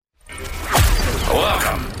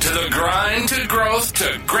the Grind to Growth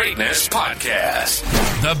to Greatness podcast.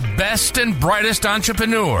 The best and brightest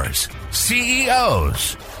entrepreneurs,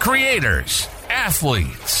 CEOs, creators,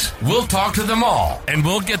 athletes. We'll talk to them all, and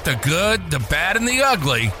we'll get the good, the bad, and the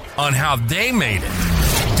ugly on how they made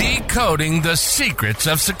it. Decoding the secrets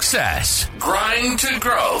of success. Grind to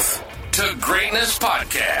Growth to Greatness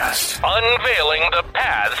podcast. Unveiling the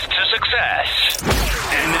paths to success.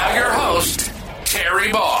 And now your host,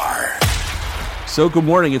 Terry Barr. So good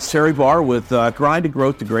morning, it's Terry Barr with Grind to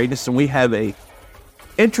Growth to Greatness, and we have a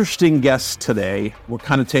interesting guest today. We're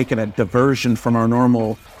kind of taking a diversion from our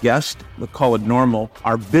normal guest. We'll call it normal.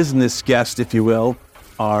 Our business guest, if you will,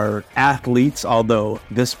 are athletes, although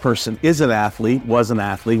this person is an athlete, was an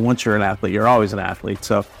athlete. Once you're an athlete, you're always an athlete.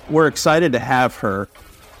 So we're excited to have her.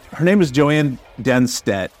 Her name is Joanna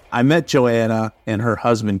Dennstaedt. I met Joanna and her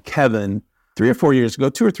husband, Kevin, 2 or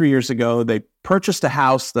 3 years ago. They purchased a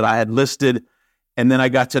house that I had listed, and then I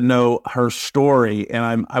got to know her story.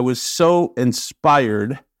 And I was so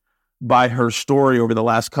inspired by her story over the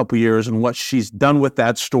last couple of years and what she's done with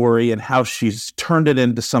that story and how she's turned it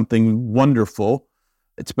into something wonderful.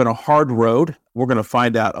 It's been a hard road. We're going to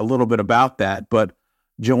find out a little bit about that. But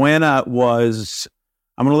Joanna was,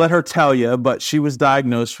 I'm going to let her tell you, but she was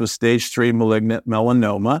diagnosed with stage 3 malignant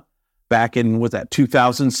melanoma back in, was that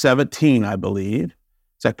 2017, I believe.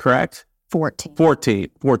 Is that correct?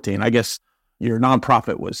 14. I guess your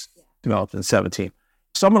nonprofit was developed in 17.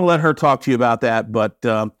 So I'm going to let her talk to you about that. But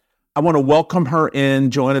I want to welcome her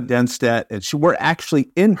in, Joanna Dennstaedt. And we're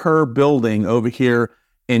actually in her building over here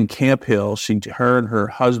in Camp Hill. Her and her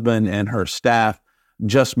husband and her staff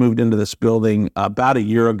just moved into this building about a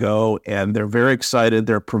year ago, and they're very excited.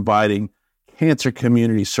 They're providing cancer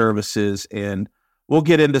community services, and we'll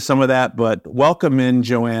get into some of that. But welcome in,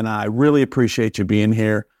 Joanna. I really appreciate you being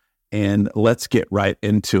here, and let's get right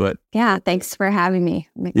into it. Yeah, thanks for having me.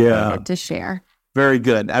 I'm excited to share. Very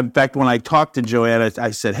good. In fact, when I talked to Joanna,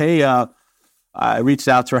 I said, hey, I reached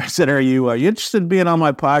out to her. I said, are you interested in being on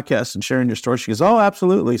my podcast and sharing your story? She goes, oh,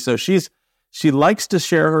 absolutely. So she likes to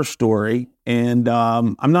share her story, and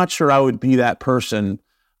I'm not sure I would be that person.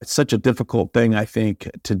 It's such a difficult thing, I think,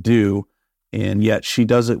 to do, and yet she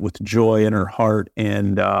does it with joy in her heart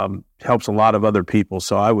and helps a lot of other people.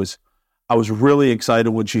 So I was really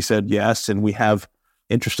excited when she said yes, and we have,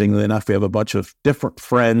 interestingly enough, we have a bunch of different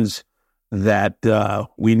friends that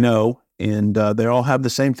we know, and they all have the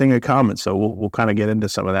same thing in common. So we'll kind of get into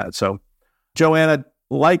some of that. So, Joanna,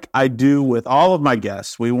 like I do with all of my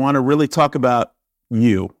guests, we want to really talk about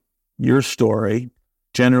your story,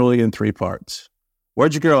 generally in 3 parts.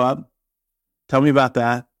 Where'd you grow up? Tell me about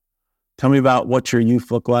that. Tell me about what your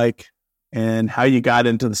youth looked like and how you got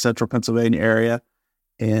into the central Pennsylvania area.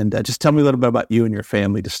 And just tell me a little bit about you and your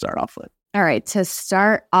family to start off with. All right. To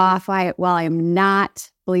start off, I'm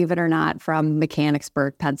not, believe it or not, from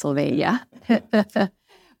Mechanicsburg, Pennsylvania.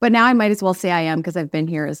 But now I might as well say I am because I've been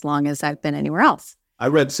here as long as I've been anywhere else. I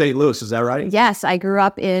read St. Louis. Is that right? Yes. I grew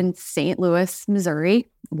up in St. Louis, Missouri,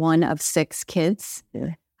 one of 6 kids.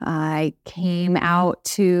 Yeah. I came out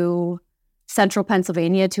to central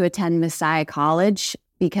Pennsylvania to attend Messiah College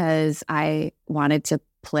because I wanted to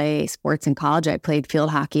play sports in college. I played field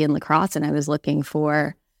hockey and lacrosse, and I was looking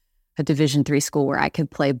for a Division III school where I could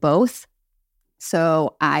play both.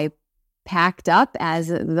 So I packed up as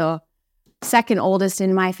the second oldest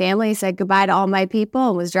in my family, said goodbye to all my people,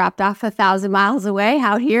 and was dropped off 1,000 miles away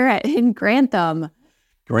out here in Grantham.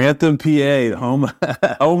 Grantham, PA, home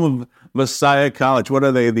of Messiah College. What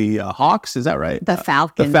are they, the Hawks? Is that right? The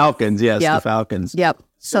Falcons. The Falcons, yes, yep. The Falcons. Yep.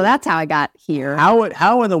 So that's how I got here.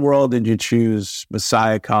 How in the world did you choose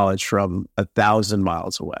Messiah College from 1,000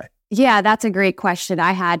 miles away? Yeah, that's a great question.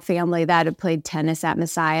 I had family that had played tennis at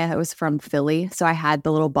Messiah. I was from Philly, so I had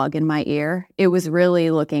the little bug in my ear. It was really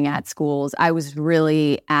looking at schools. I was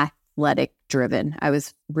really athletic driven. I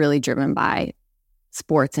was really driven by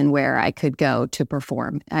sports and where I could go to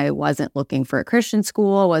perform. I wasn't looking for a Christian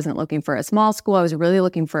school. I wasn't looking for a small school. I was really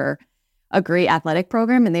looking for a great athletic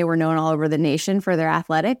program, and they were known all over the nation for their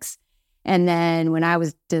athletics. And then when I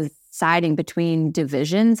was deciding between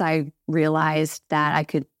divisions, I realized that I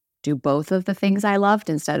could do both of the things I loved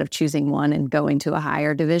instead of choosing one and going to a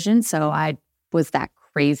higher division. So I was that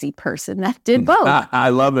crazy person that did both. I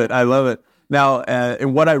love it. Now,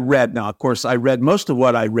 and what I read, most of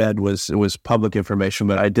what I read was public information,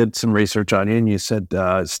 but I did some research on you, and you said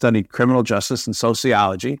studied criminal justice and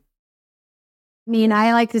sociology. I mean,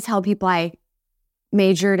 I like to tell people I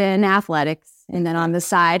majored in athletics, and then on the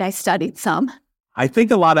side, I studied some. I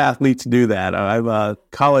think a lot of athletes do that. I have a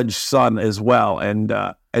college son as well, and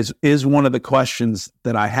as is one of the questions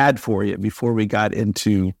that I had for you before we got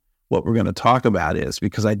into what we're going to talk about is,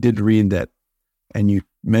 because I did read that, and you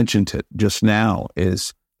mentioned it just now,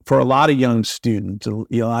 is for a lot of young students, a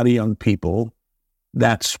lot of young people,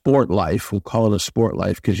 that sport life, we'll call it a sport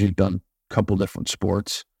life because you've done a couple different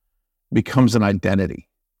sports, becomes an identity.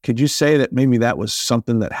 Could you say that maybe that was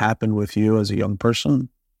something that happened with you as a young person?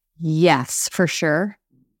 Yes, for sure.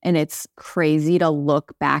 And it's crazy to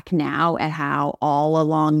look back now at how all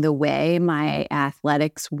along the way my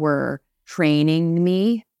athletics were training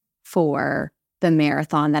me for the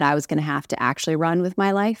marathon that I was going to have to actually run with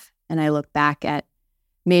my life. And I look back at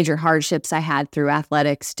major hardships I had through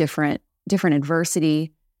athletics, different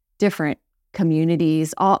adversity, different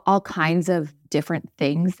communities, all kinds of different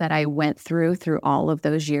things that I went through all of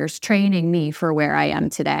those years, training me for where I am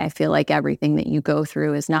today. I feel like everything that you go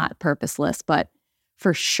through is not purposeless, but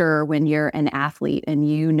for sure, when you're an athlete and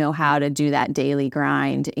you know how to do that daily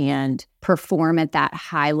grind and perform at that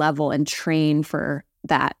high level and train for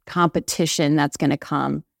that competition that's going to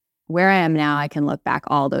come, where I am now, I can look back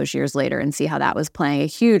all those years later and see how that was playing a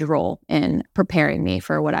huge role in preparing me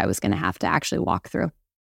for what I was going to have to actually walk through.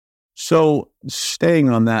 So staying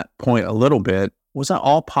on that point a little bit, was that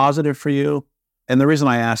all positive for you? And the reason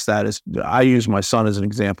I ask that is I use my son as an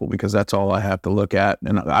example because that's all I have to look at.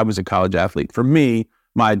 And I was a college athlete. For me,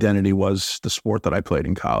 my identity was the sport that I played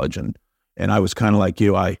in college. And I was kind of like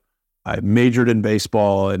you. I majored in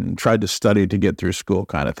baseball and tried to study to get through school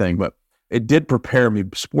kind of thing. But it did prepare me.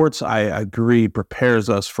 Sports, I agree, prepares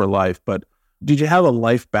us for life. But did you have a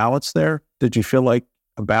life balance there? Did you feel like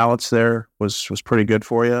a balance there was pretty good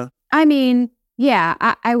for you? I mean, yeah,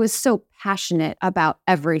 I was so passionate about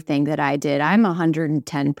everything that I did. I'm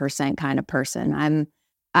 110% kind of person.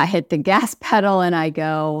 I hit the gas pedal and I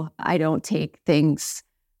go. I don't take things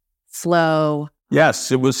slow.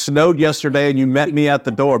 Yes, it was snowed yesterday and you met me at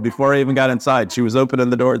the door before I even got inside. She was opening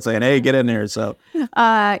the door and saying, hey, get in here. So,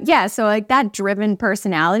 so like that driven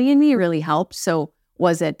personality in me really helped. So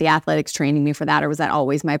was it the athletics training me for that, or was that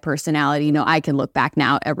always my personality? You know, I can look back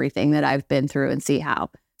now, everything that I've been through and see how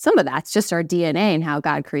some of that's just our DNA and how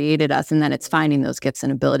God created us. And then it's finding those gifts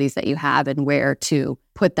and abilities that you have and where to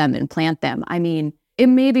put them and plant them. I mean, it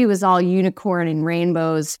maybe was all unicorn and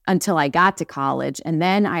rainbows until I got to college. And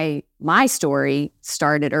then my story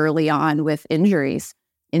started early on with injuries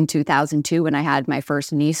in 2002 when I had my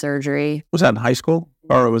first knee surgery. Was that in high school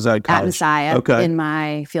or was that college? At Messiah, okay. In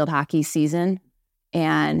my field hockey season.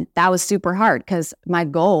 And that was super hard because my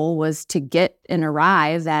goal was to get and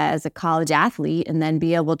arrive as a college athlete and then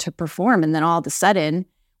be able to perform. And then all of a sudden,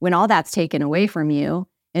 when all that's taken away from you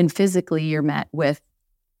and physically you're met with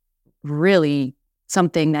really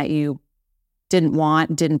something that you didn't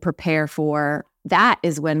want, didn't prepare for, that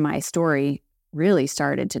is when my story really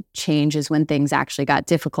started to change, is when things actually got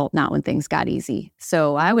difficult, not when things got easy.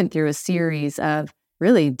 So I went through a series of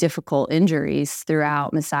really difficult injuries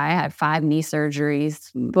throughout Messiah. I had 5 knee surgeries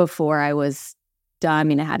before I was done. I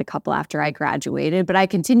mean, I had a couple after I graduated, but I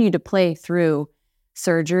continued to play through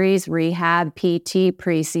surgeries, rehab, PT,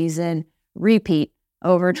 preseason, repeat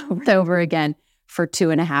over and over and over again for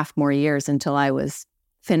 2.5 more years until I was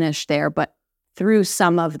finished there. But through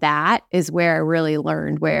some of that is where I really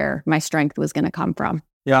learned where my strength was going to come from.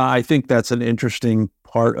 Yeah, I think that's an interesting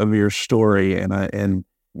part of your story. And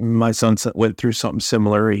my son went through something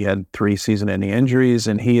similar. He had 3 season-ending injuries,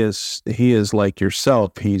 and he is like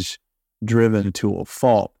yourself. He's driven to a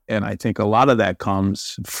fault, and I think a lot of that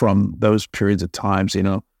comes from those periods of times. You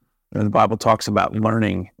know, and the Bible talks about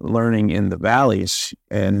learning in the valleys,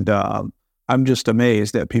 and I'm just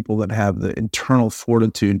amazed at people that have the internal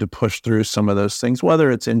fortitude to push through some of those things, whether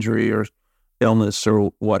it's injury or illness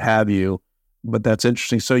or what have you. But that's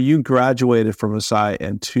interesting. So you graduated from Messiah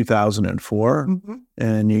in 2004,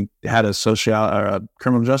 and you had a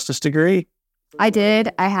criminal justice degree? I did.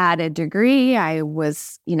 I had a degree. I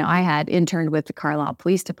had interned with the Carlisle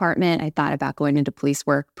Police Department. I thought about going into police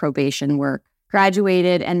work, probation work,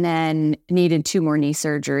 graduated, and then needed 2 more knee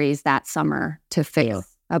surgeries that summer to fix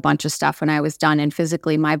a bunch of stuff when I was done. And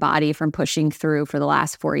physically, my body from pushing through for the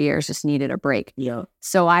last 4 years just needed a break. Yeah.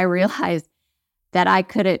 So I realized that I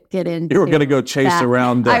couldn't get into. You were going to go chase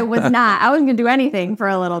around. I was not. I wasn't going to do anything for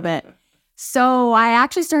a little bit. So I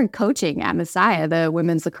actually started coaching at Messiah, the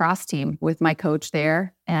women's lacrosse team, with my coach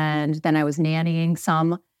there. And then I was nannying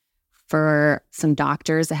some for some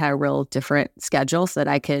doctors that had a real different schedule so that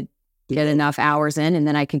I could get enough hours in, and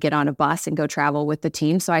then I could get on a bus and go travel with the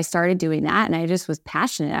team. So I started doing that, and I just was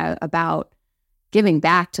passionate about giving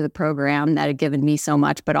back to the program that had given me so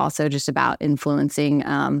much, but also just about influencing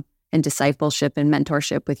and discipleship and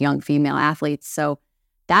mentorship with young female athletes. So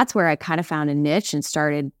that's where I kind of found a niche and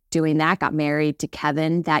started doing that. Got married to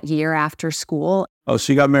Kevin that year after school. Oh,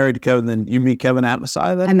 so you got married to Kevin, then you meet Kevin at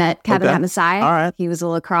Messiah then? I met Kevin at Messiah. All right. He was a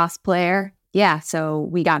lacrosse player. Yeah, so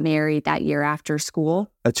we got married that year after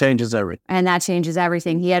school. That changes everything. And that changes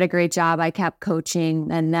everything. He had a great job. I kept coaching,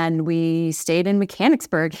 and then we stayed in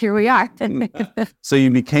Mechanicsburg. Here we are. So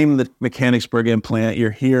you became the Mechanicsburg implant.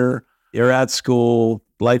 You're here. You're at school.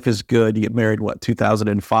 Life is good. You get married,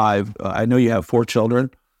 2005? I know you have 4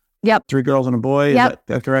 children. Yep. 3 girls and a boy. Yep. Is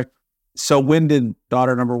that correct? So when did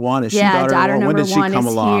daughter number 1? Is she daughter number when did she 1 come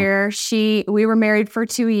is along? Here. We were married for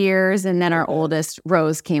 2 years, and then our oldest,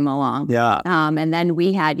 Rose, came along. Yeah. And then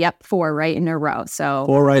we had, 4 right in a row. So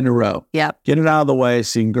 4 right in a row. Yep. Get it out of the way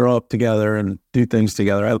so you can grow up together and do things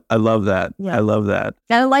together. I love that. Yep. I love that.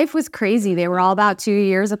 That life was crazy. They were all about 2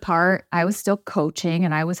 years apart. I was still coaching,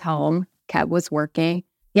 and I was home. Kev was working.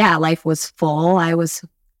 Yeah, life was full. I was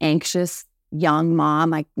anxious, young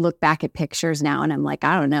mom. I look back at pictures now and I'm like,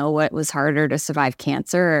 I don't know what was harder to survive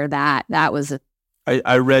cancer or that. That was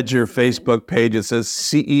I read your Facebook page. It says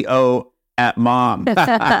CEO at mom.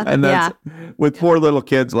 And that's with 4 little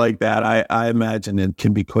kids like that, I imagine it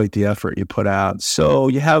can be quite the effort you put out. So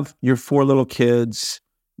you have your 4 little kids.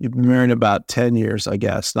 You've been married about 10 years, I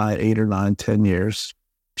guess, 8 or 9, 10 years,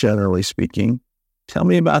 generally speaking. Tell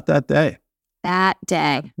me about that day. That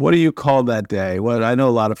day. What do you call that day? Well, I know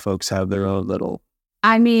a lot of folks have their own little...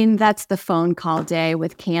 I mean, that's the phone call day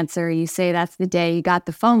with cancer. You say that's the day you got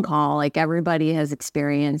the phone call. Like everybody has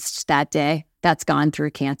experienced that day that's gone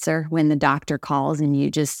through cancer when the doctor calls and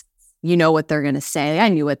you know what they're going to say. I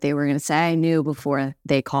knew what they were going to say. I knew before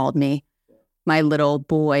they called me. My little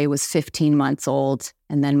boy was 15 months old,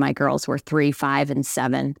 and then my girls were 3, 5, and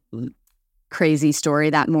 7. Crazy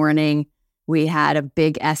story. That morning, we had a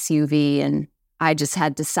big SUV, and I just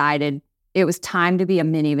had decided it was time to be a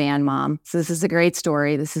minivan mom. So this is a great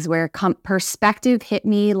story. This is where perspective hit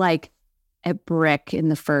me like a brick in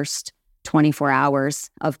the first 24 hours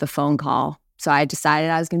of the phone call. So I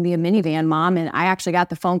decided I was going to be a minivan mom, and I actually got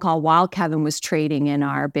the phone call while Kevin was trading in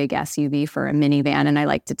our big SUV for a minivan. And I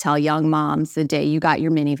like to tell young moms, the day you got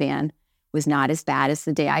your minivan was not as bad as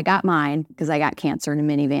the day I got mine, because I got cancer in a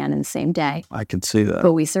minivan in the same day. I can see that.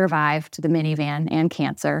 But we survived the minivan and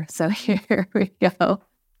cancer. So here we go.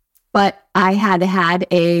 But I had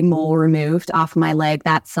a mole removed off my leg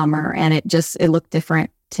that summer, and it looked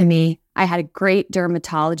different to me. I had a great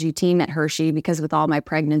dermatology team at Hershey because with all my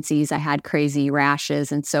pregnancies, I had crazy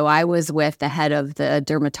rashes. And so I was with the head of the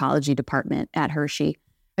dermatology department at Hershey.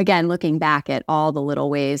 Again, looking back at all the little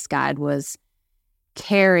ways God was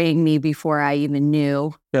carrying me before I even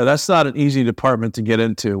knew. Yeah, that's not an easy department to get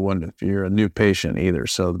into if you're a new patient either.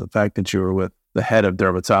 So the fact that you were with the head of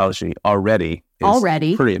dermatology already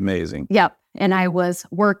is pretty amazing. Yep. And I was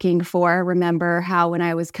working remember how when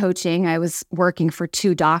I was coaching, I was working for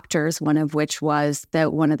 2 doctors, one of which was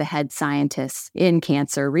one of the head scientists in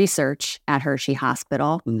cancer research at Hershey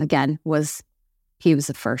Hospital. Again, he was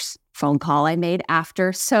the first phone call I made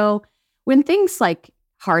after. So when things like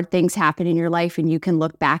hard things happen in your life and you can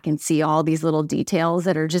look back and see all these little details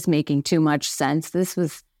that are just making too much sense, this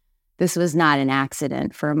was not an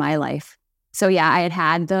accident for my life. So yeah, I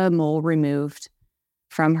had the mole removed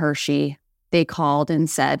from Hershey. They called and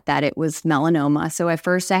said that it was melanoma. So at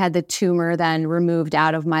first I had the tumor then removed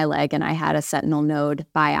out of my leg, and I had a sentinel node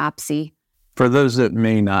biopsy. For those that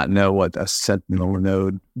may not know what a sentinel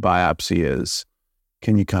node biopsy is,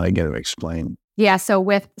 can you kind of explain? Yeah, so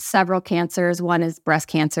with several cancers, one is breast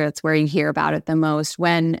cancer. That's where you hear about it the most.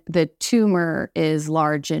 When the tumor is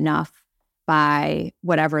large enough by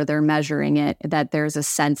whatever they're measuring it, that there's a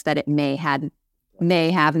sense that it may have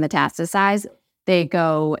metastasized, they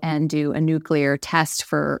go and do a nuclear test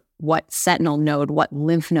for what sentinel node, what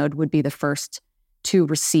lymph node would be the first to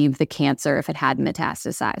receive the cancer if it had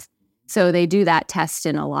metastasized. So they do that test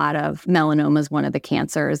in a lot of melanomas. One of the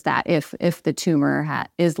cancers that if the tumor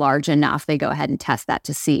is large enough, they go ahead and test that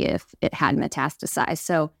to see if it had metastasized.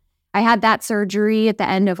 So I had that surgery at the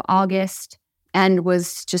end of August and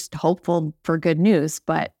was just hopeful for good news.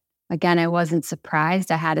 But again, I wasn't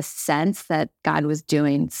surprised. I had a sense that God was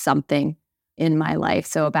doing something in my life.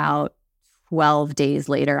 So about 12 days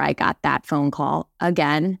later, I got that phone call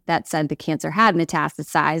again that said the cancer had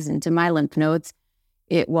metastasized into my lymph nodes.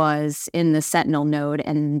 It was in the sentinel node.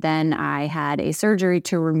 And then I had a surgery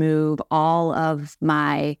to remove all of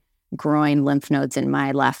my groin lymph nodes in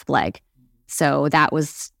my left leg. So that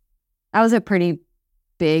was a pretty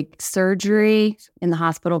big surgery in the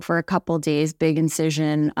hospital for a couple of days, big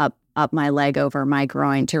incision up my leg over my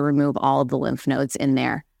groin to remove all of the lymph nodes in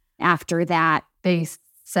there. After that, they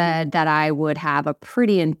said that I would have a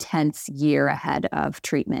pretty intense year ahead of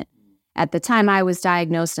treatment. at the time I was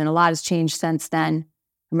diagnosed, and a lot has changed since then.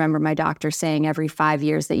 I remember my doctor saying every 5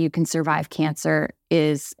 years that you can survive cancer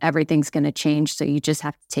everything's going to change. So you just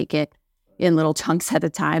have to take it in little chunks at a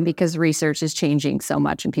time because research is changing so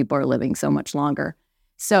much and people are living so much longer.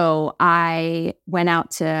 So I went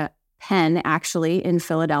out to Penn, actually, in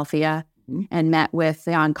Philadelphia, and met with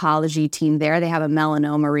the oncology team there. They have a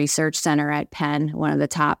melanoma research center at Penn. One of the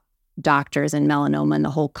top doctors in melanoma in the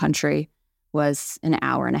whole country was an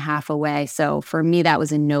hour and a half away. So for me, that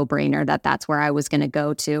was a no-brainer that's where I was going to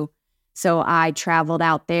go to. So I traveled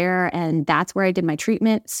out there, and that's where I did my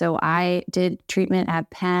treatment. So I did treatment at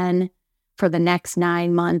Penn for the next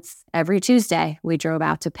 9 months. Every Tuesday, we drove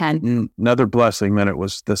out to Penn. Another blessing that it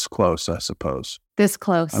was this close, I suppose. This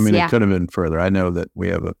close, I mean, yeah. It could have been further. I know that we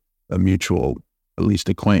have a mutual, at least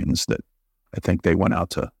acquaintance, that I think they went out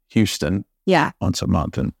to Houston once a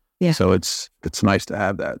month. And so it's nice to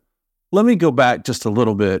have that. Let me go back just a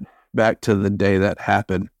little bit, back to the day that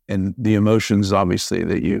happened. And the emotions, obviously,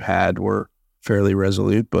 that you had were fairly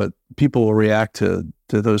resolute, but people will react to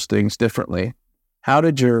those things differently. How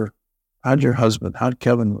did your husband, how did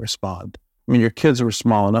Kevin respond? I mean, your kids were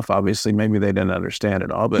small enough, obviously, maybe they didn't understand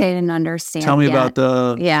it all, but they didn't understand. Tell me yet.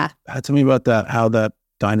 Tell me about that, how that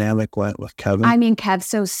dynamic went with Kevin. I mean, Kev's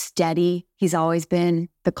so steady. He's always been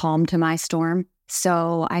the calm to my storm.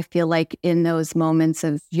 So I feel like in those moments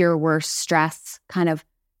of your worst stress, kind of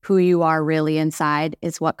who you are really inside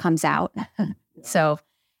is what comes out. So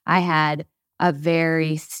I had a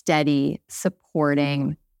very steady,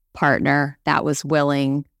 supporting partner that was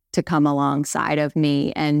willing to come alongside of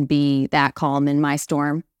me and be that calm in my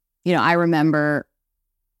storm. You know, I remember,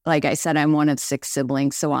 like I said, I'm one of 6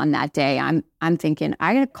 siblings. So on that day, I'm thinking,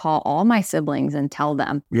 I gotta call all my siblings and tell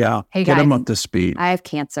them, hey, get guys, them up to speed. I have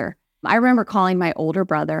cancer. I remember calling my older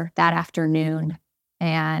brother that afternoon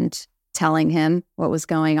and telling him what was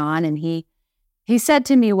going on. And he said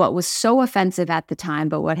to me what was so offensive at the time,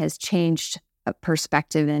 but what has changed a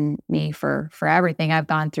perspective in me for everything I've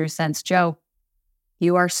gone through since. Joe,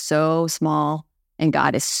 you are so small and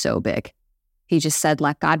God is so big. He just said,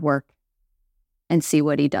 let God work and see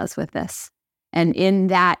what he does with this. And in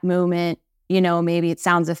that moment, you know, maybe it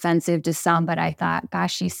sounds offensive to some, but I thought,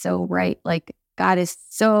 gosh, she's so right. Like, God is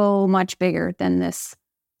so much bigger than this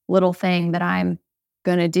little thing that I'm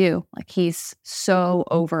going to do. Like, he's so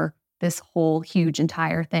over this whole huge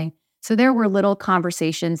entire thing. So there were little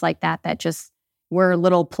conversations like that just were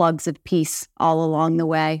little plugs of peace all along the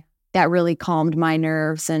way that really calmed my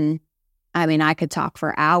nerves. And I mean, I could talk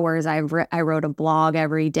for hours. I wrote a blog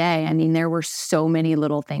every day. I mean, there were so many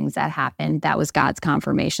little things that happened. That was God's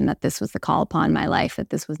confirmation that this was the call upon my life, that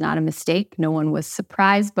this was not a mistake. No one was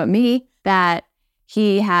surprised but me that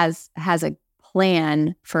he has a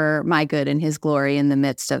plan for my good and his glory in the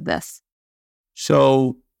midst of this.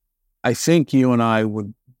 So I think you and I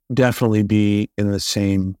would definitely be in the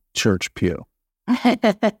same church pew.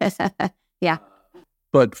 Yeah.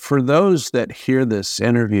 But for those that hear this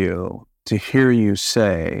interview, to hear you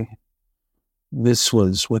say, this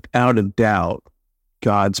was without a doubt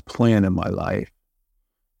God's plan in my life,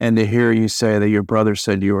 and to hear you say that your brother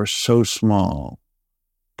said you are so small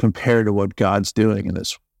compared to what God's doing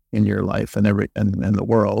in your life and the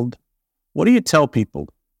world, what do you tell people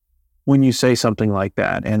when you say something like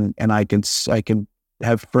that? And I can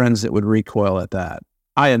have friends that would recoil at that.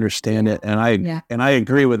 I understand it, and I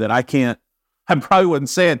agree with it. I probably wouldn't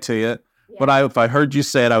say it to you, but if I heard you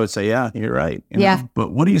say it, I would say, yeah, you're right. You know?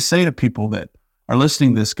 But what do you say to people that are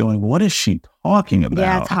listening to this going, what is she talking about?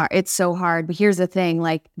 Yeah, it's hard. It's so hard. But here's the thing,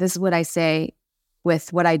 like, this is what I say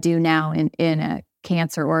with what I do now in a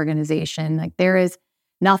cancer organization. Like, there is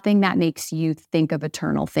nothing that makes you think of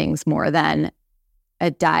eternal things more than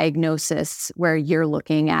a diagnosis where you're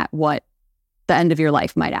looking at what the end of your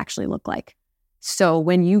life might actually look like. So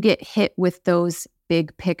when you get hit with those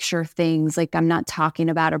big picture things, like, I'm not talking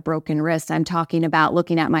about a broken wrist. I'm talking about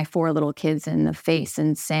looking at my 4 little kids in the face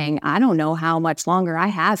and saying, I don't know how much longer I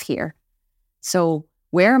have here. So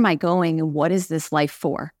where am I going, and what is this life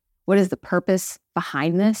for? What is the purpose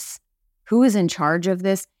behind this? Who is in charge of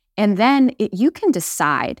this? And then you can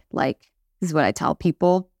decide, like, this is what I tell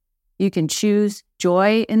people. You can choose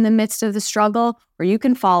joy in the midst of the struggle, or you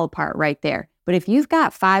can fall apart right there. But if you've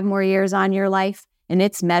got 5 more years on your life and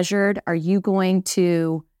it's measured, are you going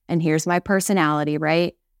to, and here's my personality,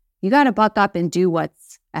 right? You got to buck up and do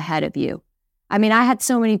what's ahead of you. I mean, I had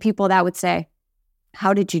so many people that would say,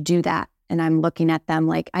 how did you do that? And I'm looking at them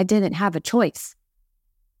like, I didn't have a choice.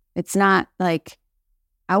 It's not like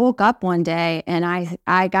I woke up one day and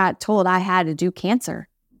I got told I had to do cancer.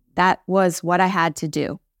 That was what I had to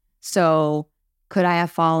do. So could I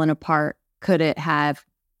have fallen apart? Could it have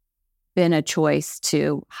been a choice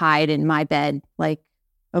to hide in my bed, like,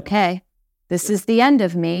 okay, this is the end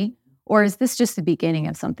of me, or is this just the beginning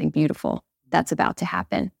of something beautiful that's about to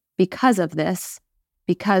happen because of this,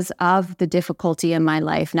 because of the difficulty in my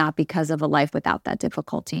life, not because of a life without that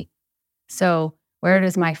difficulty. So where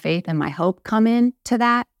does my faith and my hope come in to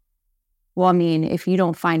that? Well, I mean, if you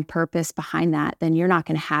don't find purpose behind that, then you're not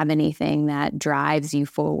going to have anything that drives you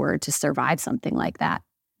forward to survive something like that.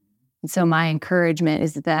 And so my encouragement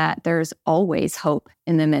is that there's always hope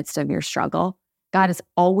in the midst of your struggle. God is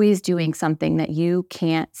always doing something that you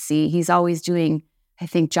can't see. He's always doing, I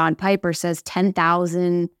think John Piper says,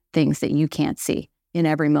 10,000 things that you can't see in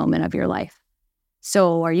every moment of your life.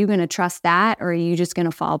 So are you going to trust that, or are you just going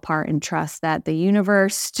to fall apart and trust that the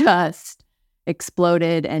universe just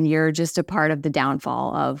exploded and you're just a part of the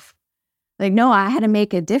downfall of, like, no, I had to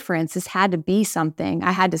make a difference. This had to be something.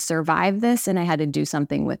 I had to survive this and I had to do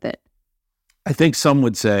something with it. I think some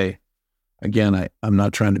would say, again, I'm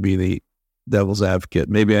not trying to be the devil's advocate.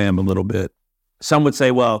 Maybe I am a little bit. Some would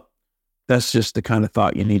say, well, that's just the kind of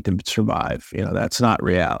thought you need to survive. That's not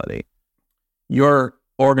reality. Your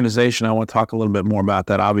organization, I want to talk a little bit more about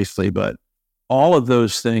that, obviously, but all of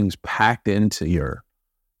those things packed into your,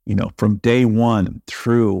 from day one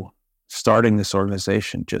through starting this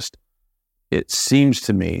organization, just, it seems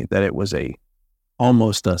to me that it was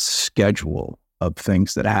almost a schedule of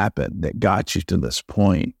things that happened that got you to this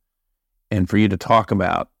point. And for you to talk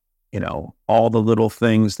about, all the little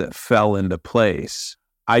things that fell into place.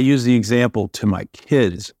 I use the example to my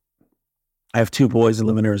kids. I have 2 boys that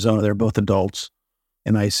live in Arizona. They're both adults.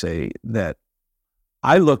 And I say that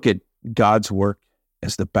I look at God's work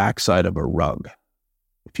as the backside of a rug.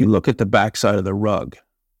 If you look at the backside of the rug,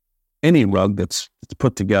 any rug that's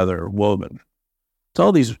put together or woven, it's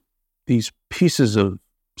all these pieces of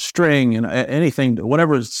string and anything,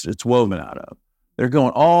 whatever it's woven out of. They're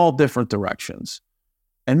going all different directions.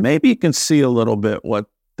 And maybe you can see a little bit what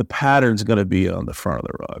the pattern's going to be on the front of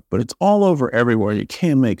the rug, but it's all over everywhere. You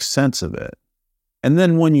can't make sense of it. And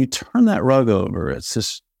then when you turn that rug over, it's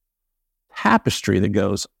this tapestry that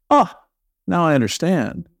goes, oh, now I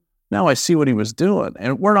understand. Now I see what he was doing.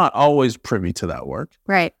 And we're not always privy to that work.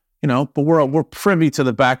 Right. But we're privy to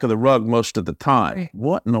the back of the rug most of the time. Right.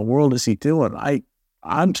 What in the world is he doing?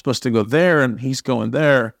 I'm supposed to go there and he's going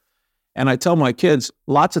there. And I tell my kids,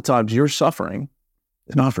 lots of times your suffering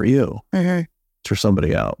is not for you. Mm-hmm. It's for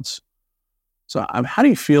somebody else. So how do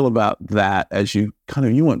you feel about that as you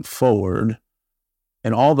went forward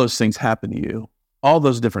and all those things happened to you, all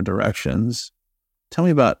those different directions? Tell me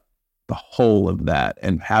about the whole of that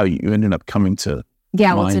and how you ended up coming to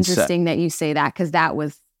Yeah, well, it's interesting that you say that, because that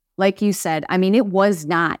was, like you said, I mean, it was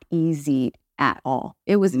not easy at all.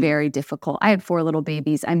 It was very difficult. I had 4 little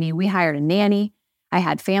babies. I mean, we hired a nanny. I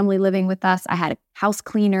had family living with us. I had a house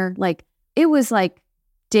cleaner. Like, it was like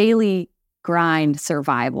daily grind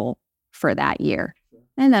survival for that year.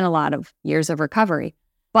 And then a lot of years of recovery.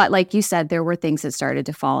 But like you said, there were things that started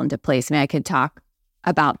to fall into place. I mean, I could talk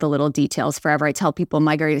about the little details forever. I tell people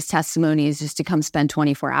my greatest testimony is just to come spend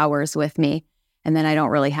 24 hours with me. And then I don't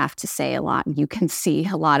really have to say a lot. And you can see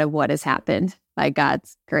a lot of what has happened by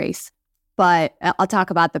God's grace. But I'll talk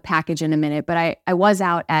about the package in a minute. But I was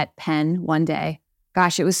out at Penn one day.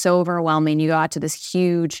 Gosh, it was so overwhelming. You go out to this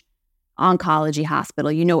huge oncology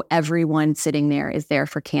hospital. Everyone sitting there is there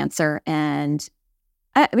for cancer. And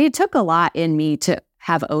I mean, it took a lot in me to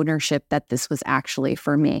have ownership that this was actually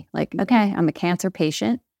for me. Like, okay, I'm a cancer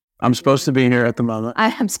patient. I'm supposed to be here at the moment.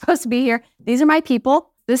 I'm supposed to be here. These are my people.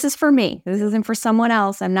 This is for me. This isn't for someone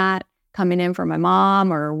else. I'm not coming in for my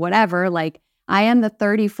mom or whatever. Like, I am the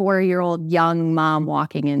 34-year-old young mom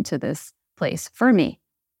walking into this place for me.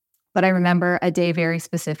 But I remember a day very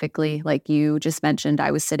specifically, like you just mentioned,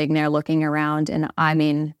 I was sitting there looking around, and I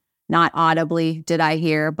mean, not audibly did I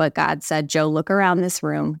hear, but God said, Joe, look around this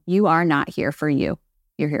room. You are not here for you.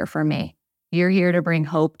 You're here for me. You're here to bring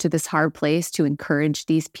hope to this hard place, to encourage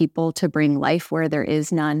these people, to bring life where there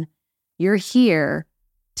is none. You're here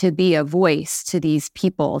to be a voice to these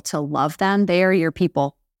people, to love them. They are your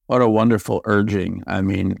people. What a wonderful urging. I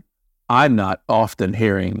mean, I'm not often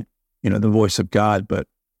hearing, the voice of God, but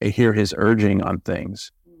I hear his urging on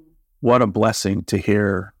things. What a blessing to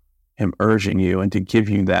hear him urging you and to give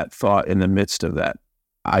you that thought in the midst of that.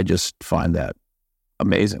 I just find that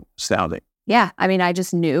amazing, astounding. Yeah. I mean, I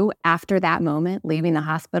just knew after that moment, leaving the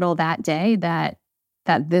hospital that day, that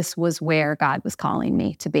this was where God was calling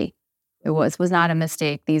me to be. It was not a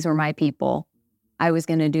mistake. These were my people. I was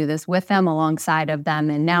going to do this with them, alongside of them.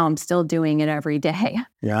 And now I'm still doing it every day.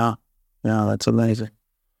 Yeah. Yeah. That's amazing.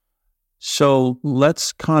 So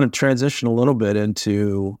let's kind of transition a little bit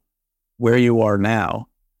into where you are now.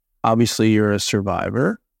 Obviously, you're a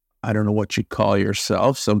survivor. I don't know what you call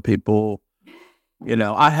yourself. Some people,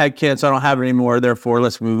 I had cancer, I don't have it anymore, therefore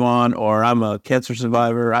let's move on. Or I'm a cancer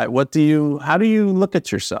survivor. How do you look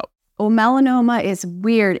at yourself? Well, melanoma is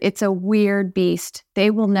weird. It's a weird beast. They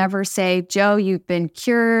will never say, Joe, you've been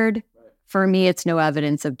cured. For me, it's no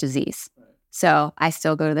evidence of disease. So I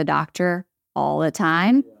still go to the doctor all the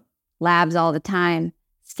time, labs all the time,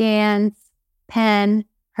 scans, pen,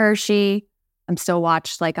 Hershey. I'm still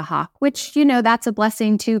watched like a hawk, which, that's a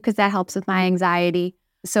blessing too, because that helps with my anxiety.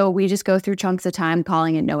 So we just go through chunks of time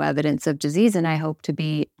calling it no evidence of disease. And I hope to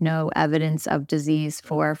be no evidence of disease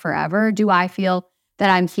for forever. Do I feel that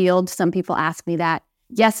I'm healed? Some people ask me that.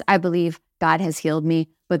 Yes, I believe God has healed me,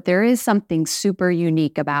 but there is something super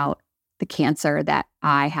unique about the cancer that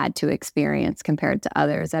I had to experience compared to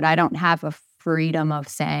others, that I don't have a freedom of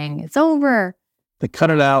saying it's over. They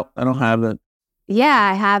cut it out. I don't have it.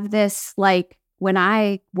 Yeah, I have this, when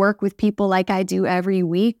I work with people like I do every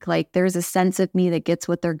week, there's a sense of me that gets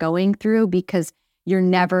what they're going through, because you're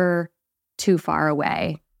never too far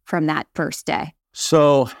away from that first day.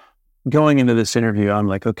 So going into this interview, I'm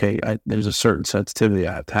like, okay, there's a certain sensitivity.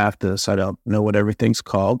 I have this. I don't know what everything's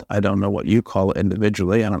called. I don't know what you call it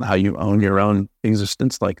individually. I don't know how you own your own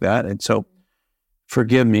existence like that. And so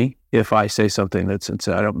forgive me if I say something that's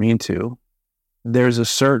I don't mean to. There's a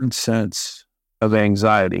certain sense of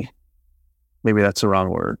anxiety. Maybe that's the wrong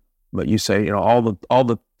word, but you say, all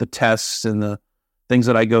the tests and the things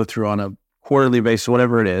that I go through on a quarterly basis,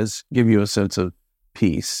 whatever it is, give you a sense of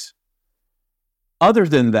peace. Other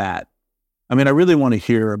than that, I really want to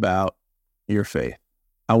hear about your faith.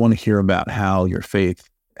 I want to hear about how your faith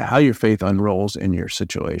unrolls in your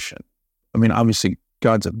situation. Obviously,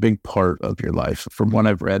 God's a big part of your life from what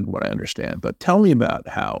I've read, what I understand. But tell me about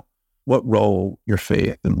what role your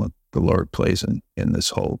faith and what the Lord plays in this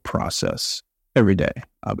whole process every day.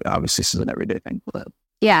 Obviously, this is an everyday thing.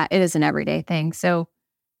 Yeah, it is an everyday thing. So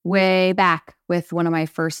way back with one of my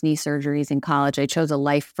first knee surgeries in college, I chose a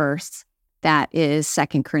life verse. That is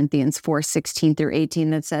 2 Corinthians 4:16-18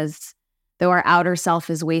 that says, though our outer self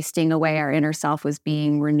is wasting away, our inner self was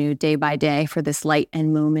being renewed day by day, for this light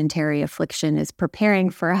and momentary affliction is preparing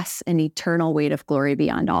for us an eternal weight of glory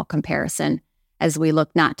beyond all comparison, as we look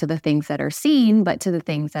not to the things that are seen, but to the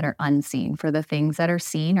things that are unseen. For the things that are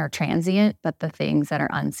seen are transient, but the things that are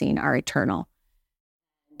unseen are eternal.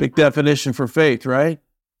 Big definition for faith, right?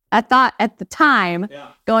 I thought at the time,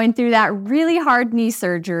 going through that really hard knee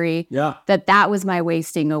surgery, that was my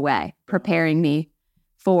wasting away, preparing me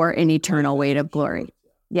for an eternal weight of glory.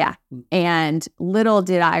 Yeah. And little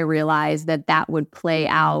did I realize that would play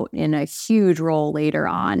out in a huge role later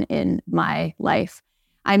on in my life.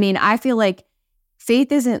 I feel like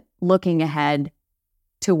faith isn't looking ahead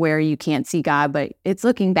to where you can't see God, but it's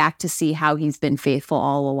looking back to see how he's been faithful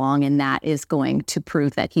all along. And that is going to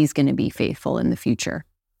prove that he's going to be faithful in the future.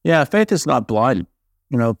 Yeah, faith is not blind.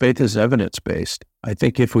 Faith is evidence-based. If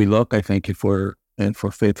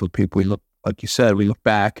we're faithful people, we look, like you said, we look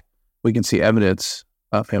back, we can see evidence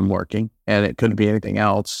of him working, and it couldn't be anything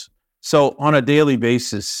else. So on a daily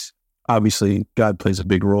basis, obviously, God plays a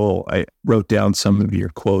big role. I wrote down some of your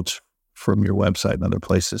quotes from your website and other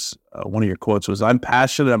places. One of your quotes was, I'm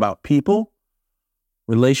passionate about people,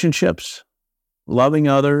 relationships, loving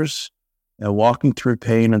others, and walking through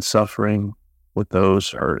pain and suffering with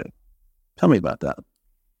those hurting. Tell me about that.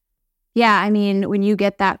 Yeah, when you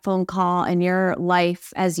get that phone call and your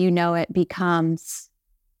life as you know it becomes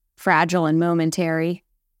fragile and momentary,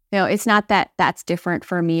 it's not that that's different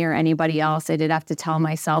for me or anybody else. I did have to tell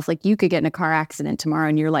myself, you could get in a car accident tomorrow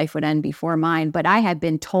and your life would end before mine. But I had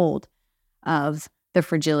been told of the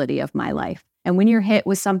fragility of my life. And when you're hit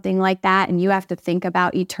with something like that and you have to think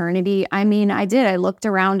about eternity, I did. I looked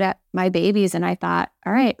around at my babies and I thought,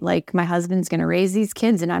 all right, my husband's going to raise these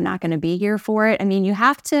kids and I'm not going to be here for it. You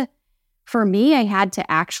have to, for me, I had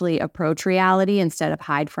to actually approach reality instead of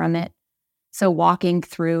hide from it. So walking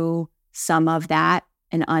through some of that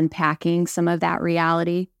and unpacking some of that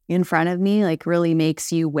reality in front of me, really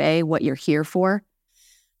makes you weigh what you're here for.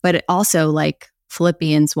 But it also,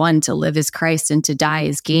 Philippians 1, to live is Christ and to die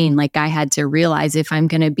is gain. I had to realize if I'm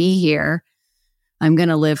going to be here, I'm going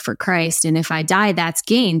to live for Christ. And if I die, that's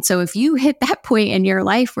gain. So if you hit that point in your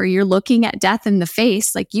life where you're looking at death in the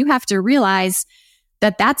face, you have to realize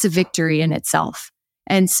that that's a victory in itself.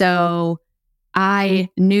 And so I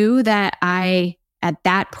knew that I, at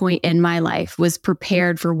that point in my life, was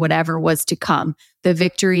prepared for whatever was to come, the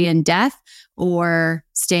victory in death or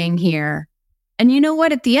staying here. And you know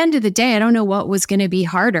what? At the end of the day, I don't know what was going to be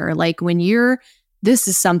harder. When you're this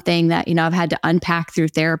is something that, I've had to unpack through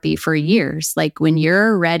therapy for years. Like when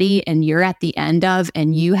you're ready and you're at the end of,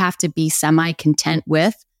 and you have to be semi-content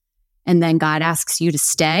with, and then God asks you to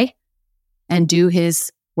stay and do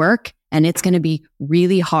his work, and it's going to be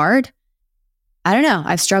really hard. I don't know.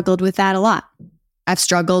 I've struggled with that a lot. I've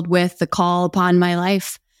struggled with the call upon my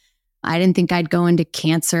life. I didn't think I'd go into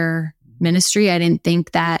cancer ministry. I didn't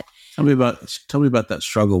think that. Tell me about that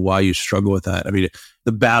struggle, why you struggle with that. I mean,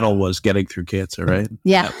 the battle was getting through cancer, right?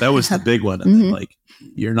 Yeah. That was the big one. And then, like,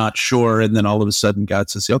 you're not sure. And then all of a sudden God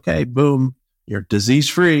says, okay, boom, you're disease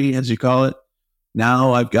free, as you call it.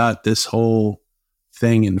 Now I've got this whole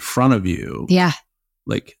thing in front of you. Yeah.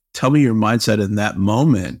 Like, tell me your mindset in that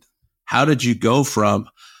moment. How did you go from,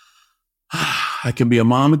 I can be a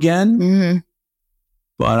mom again,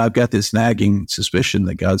 but I've got this nagging suspicion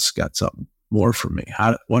that God's got something more for me?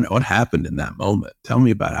 What happened in that moment? Tell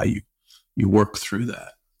me about how you worked through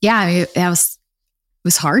that. Yeah, it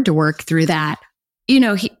was hard to work through that.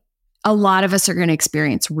 A lot of us are going to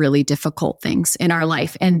experience really difficult things in our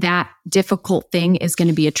life. And that difficult thing is going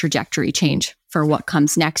to be a trajectory change for what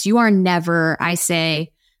comes next. You are never, I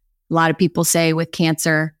say, a lot of people say with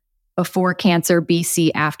cancer, before cancer, BC,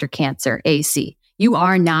 after cancer, AC. You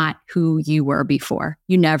are not who you were before.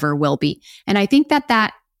 You never will be. And I think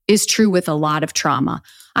that is true with a lot of trauma.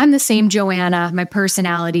 I'm the same Joanna. My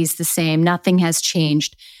personality is the same. Nothing has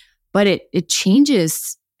changed. But it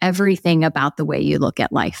changes everything about the way you look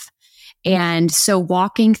at life. And so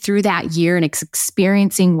walking through that year and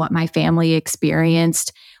experiencing what my family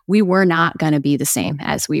experienced, we were not going to be the same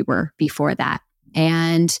as we were before that.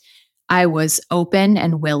 And I was open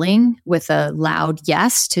and willing with a loud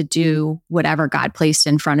yes to do whatever God placed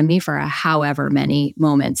in front of me for however many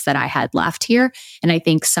moments that I had left here. And I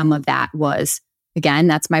think some of that was, again,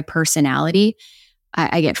 that's my personality.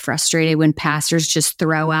 I get frustrated when pastors just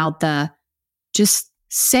throw out just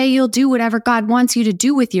say you'll do whatever God wants you to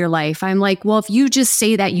do with your life. I'm like, well, if you just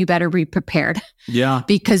say that, you better be prepared. Yeah.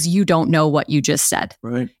 Because you don't know what you just said.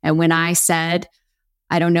 Right. And when I said,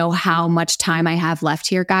 I don't know how much time I have left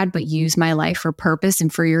here, God, but use my life for purpose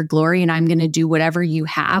and for your glory. And I'm going to do whatever you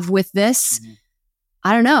have with this.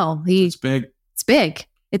 I don't know. It's big. It's big.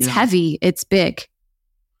 It's heavy. It's big.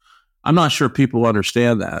 I'm not sure people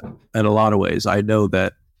understand that in a lot of ways. I know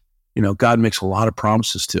that, God makes a lot of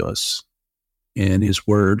promises to us in his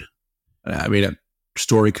word. I mean, a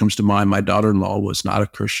story comes to mind. My daughter-in-law was not a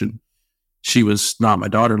Christian. She was not my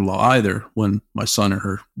daughter-in-law either when my son and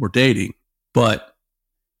her were dating. But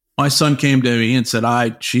my son came to me and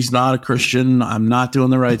said, she's not a Christian. I'm not doing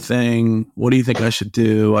the right thing. What do you think I should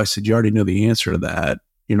do? I said, you already know the answer to that.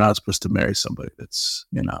 You're not supposed to marry somebody that's,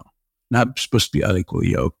 not supposed to be unequally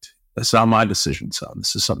yoked. That's not my decision, son.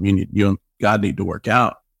 This is something you and God need to work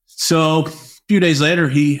out. So a few days later,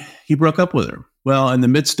 he broke up with her. Well, in the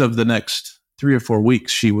midst of the next 3 or 4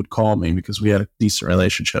 weeks, she would call me because we had a decent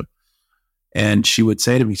relationship. And she would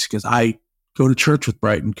say to me, because I go to church with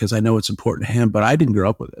Brighton because I know it's important to him, but I didn't grow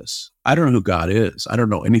up with this. I don't know who God is. I don't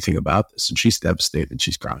know anything about this. And she's devastated and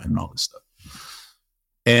she's crying and all this stuff.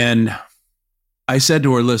 And I said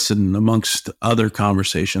to her, listen, amongst other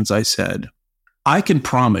conversations, I said, I can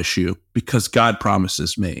promise you, because God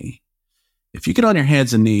promises me, if you get on your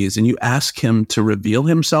hands and knees and you ask him to reveal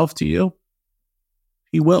himself to you,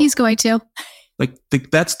 he will. He's going to. Like,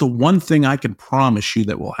 that's the one thing I can promise you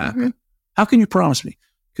that will happen. How can you promise me?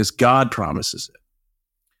 Because God promises it.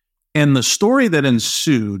 And the story that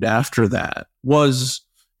ensued after that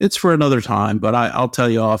it's for another time, but I'll tell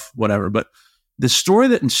you off whatever. But the story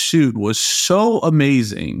that ensued was so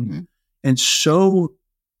amazing and so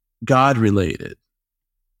God related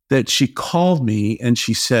that she called me and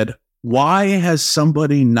she said, why has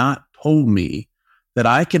somebody not told me that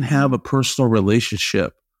I can have a personal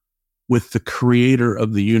relationship with the creator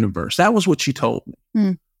of the universe? That was what she told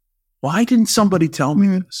me. Why didn't somebody tell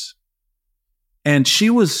me this? And she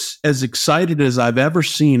was as excited as I've ever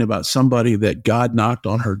seen about somebody that God knocked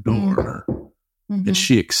on her door and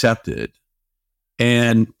she accepted.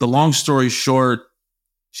 And the long story short,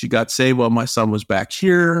 she got saved while my son was back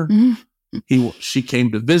here. She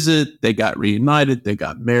came to visit. They got reunited. They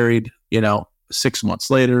got married, 6 months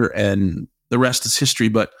later, and the rest is history.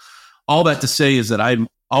 But all that to say is that I'm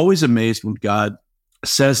always amazed when God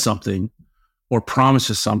says something or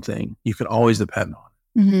promises something, you can always depend on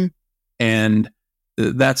it. And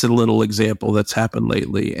that's a little example that's happened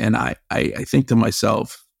lately. And I think to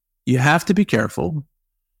myself, you have to be careful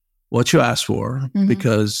what you ask for,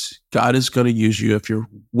 because God is going to use you if you're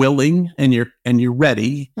willing and you're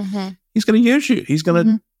ready. He's going to use you. He's going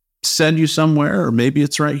to send you somewhere, or maybe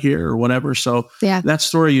it's right here or whatever. So that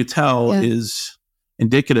story you tell is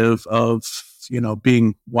indicative of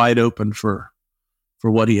being wide open for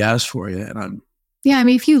what he has for you. And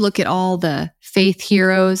if you look at all the faith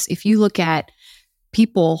heroes, if you look at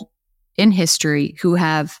people in history who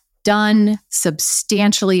have done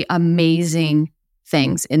substantially amazing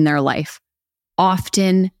things in their life,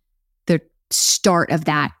 often the start of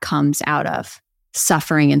that comes out of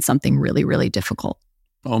suffering in something really, really difficult.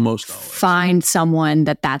 Almost always. Find someone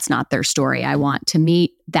that's not their story. I want to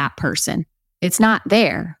meet that person. It's not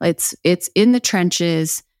there. It's in the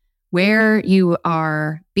trenches where you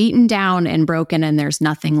are beaten down and broken and there's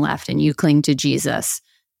nothing left and you cling to Jesus,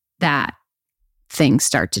 that things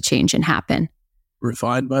start to change and happen.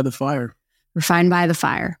 Refined by the fire. Refined by the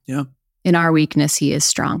fire. Yeah. In our weakness, he is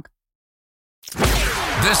strong.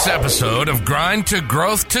 This episode of Grind to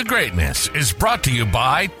Growth to Greatness is brought to you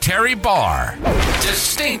by Terry Barr,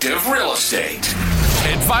 Distinctive Real Estate,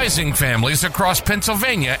 advising families across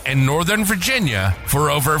Pennsylvania and Northern Virginia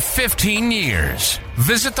for over 15 years.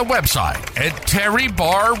 Visit the website at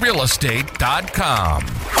terrybarrealestate.com.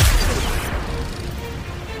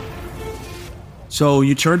 So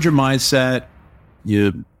you turned your mindset,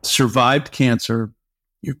 you survived cancer,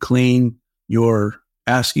 you're clean, you're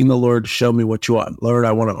asking the Lord to show me what you want. Lord,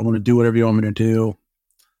 I want to do whatever you want me to do.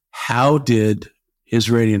 How did His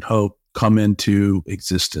Radiant Hope come into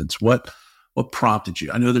existence? What prompted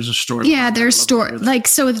you? I know there's a story. Yeah, there's story.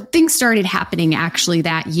 So things started happening actually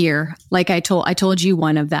that year. Like I told you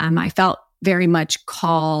one of them. I felt very much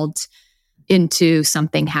called into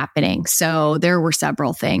something happening. So there were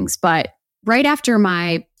several things, but right after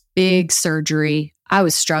my big surgery, I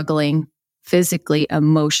was struggling physically,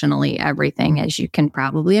 emotionally, everything, as you can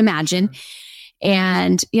probably imagine.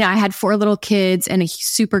 And, I had 4 little kids and a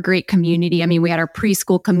super great community. We had our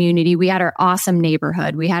preschool community. We had our awesome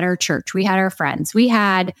neighborhood. We had our church. We had our friends.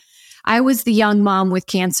 I was the young mom with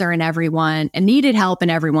cancer and everyone and needed help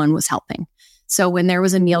and everyone was helping. So when there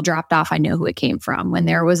was a meal dropped off, I knew who it came from. When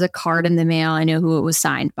there was a card in the mail, I knew who it was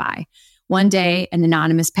signed by. One day, an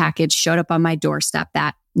anonymous package showed up on my doorstep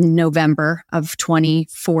that November of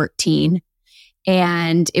 2014.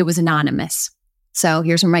 And it was anonymous. So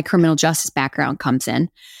here's where my criminal justice background comes in.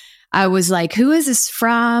 I was like, who is this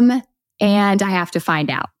from? And I have to find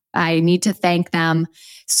out. I need to thank them.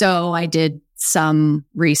 So I did some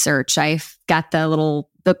research. I got the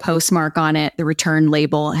postmark on it. The return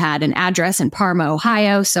label had an address in Parma,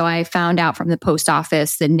 Ohio. So I found out from the post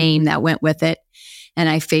office the name that went with it. And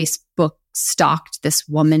I Facebook stalked this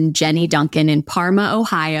woman, Jenny Duncan, in Parma,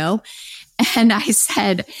 Ohio. And I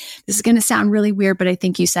said, this is going to sound really weird, but I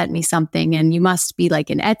think you sent me something and you must be like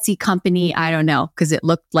an Etsy company. I don't know, because it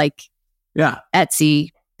looked like Etsy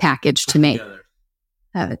package to me.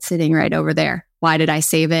 I have it sitting right over there. Why did I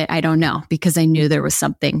save it? I don't know, because I knew there was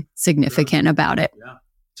something significant about it. Yeah.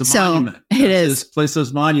 It's a monument. It is. Place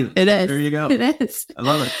those monuments. It is. There you go. It is. I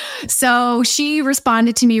love it. So she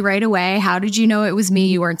responded to me right away. How did you know it was me?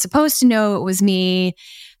 You weren't supposed to know it was me.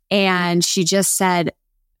 And she just said,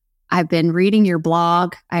 I've been reading your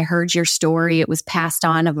blog. I heard your story. It was passed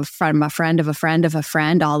on of a friend of a friend of a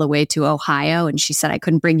friend all the way to Ohio. And she said, I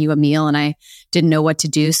couldn't bring you a meal and I didn't know what to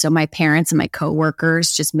do. So my parents and my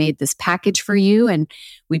coworkers just made this package for you and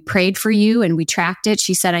we prayed for you and we tracked it.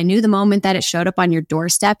 She said, I knew the moment that it showed up on your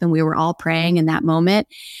doorstep and we were all praying in that moment.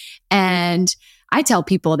 And I tell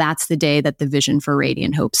people that's the day that the vision for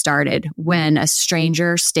Radiant Hope started, when a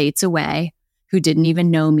stranger states away who didn't even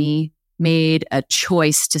know me made a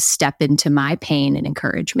choice to step into my pain and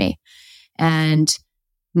encourage me. And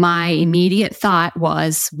my immediate thought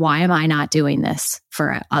was, why am I not doing this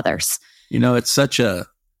for others? It's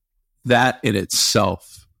that in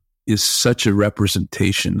itself is such a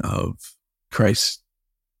representation of Christ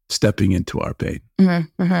stepping into our pain.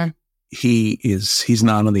 Mm-hmm, mm-hmm. He's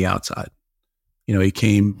not on the outside.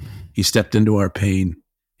 He stepped into our pain.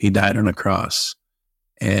 He died on a cross.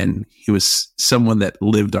 And he was someone that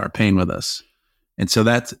lived our pain with us. And so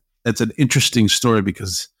that's an interesting story,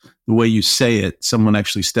 because the way you say it, someone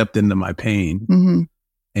actually stepped into my pain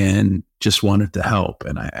and just wanted to help.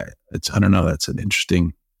 And I don't know, that's an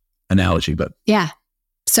interesting analogy, but yeah.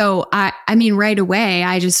 So I mean, right away,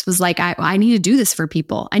 I just was like, I need to do this for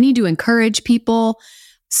people. I need to encourage people.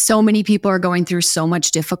 So many people are going through so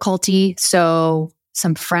much difficulty. So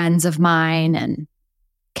some friends of mine and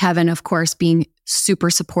Kevin, of course, being super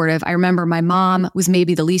supportive. I remember my mom was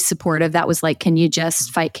maybe the least supportive. That was like, can you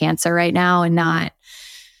just fight cancer right now and not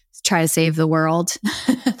try to save the world?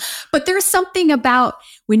 But there's something about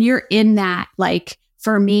when you're in that, like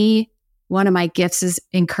for me, one of my gifts is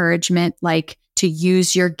encouragement, like to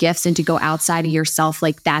use your gifts and to go outside of yourself.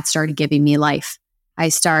 Like that started giving me life. I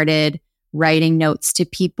started writing notes to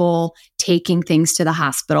people, taking things to the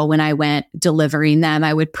hospital when I went, delivering them.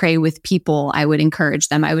 I would pray with people. I would encourage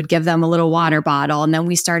them. I would give them a little water bottle. And then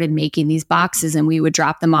we started making these boxes and we would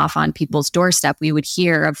drop them off on people's doorstep. We would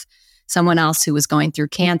hear of someone else who was going through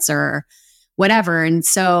cancer or whatever. And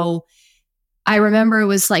so I remember it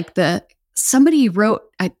was like somebody wrote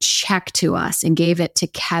a check to us and gave it to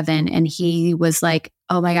Kevin. And he was like,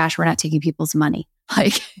 oh my gosh, we're not taking people's money.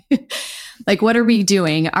 Like, what are we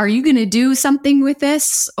doing? Are you going to do something with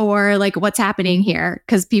this? Or like, what's happening here?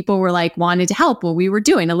 Because people were like, wanted to help. Well, we were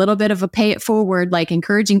doing a little bit of a pay it forward, like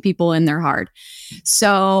encouraging people in their heart.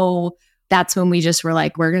 So that's when we just were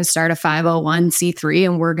like, we're going to start a 501c3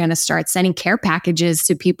 and we're going to start sending care packages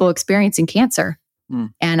to people experiencing cancer.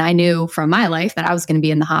 And I knew from my life that I was going to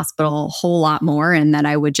be in the hospital a whole lot more and that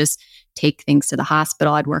I would just take things to the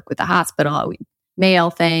hospital. I'd work with the hospital. I would mail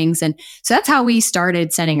things. And so that's how we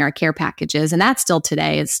started sending our care packages. And that still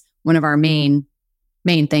today is one of our main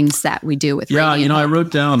things that we do with Radiant Hope.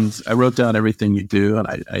 I wrote down everything you do.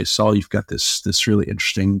 And I saw you've got this really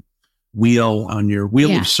interesting wheel on your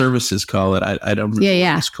wheel of services, call it. I don't remember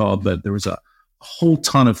what it's called, but there was a whole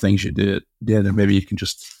ton of things you did. And maybe you can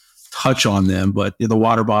just touch on them, but the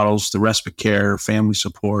water bottles, the respite care, family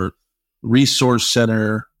support, resource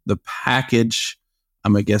center, the package.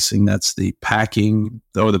 I'm guessing that's the packing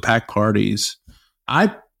or the pack parties.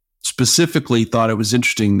 I specifically thought it was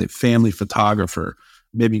interesting that family photographer.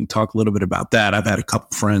 Maybe you can talk a little bit about that. I've had a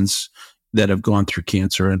couple friends that have gone through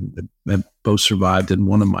cancer and have both survived. And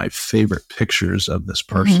one of my favorite pictures of this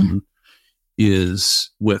person is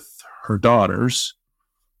with her daughters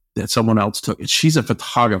that someone else took it. She's a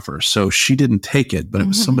photographer, so she didn't take it, but it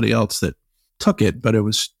was somebody else that took it. But it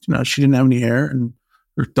was, she didn't have any hair and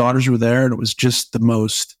her daughters were there, and it was just the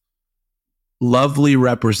most lovely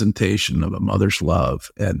representation of a mother's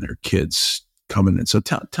love and their kids coming in. So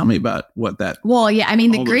tell me about what that. Well, yeah, I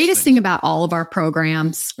mean, the greatest thing about all of our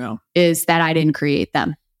programs is that I didn't create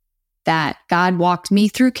them. That God walked me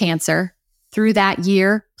through cancer, through that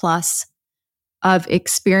year plus of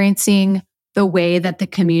experiencing the way that the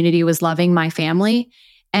community was loving my family.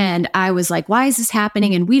 And I was like, why is this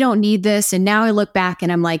happening? And we don't need this. And now I look back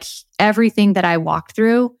and I'm like, everything that I walked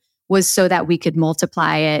through was so that we could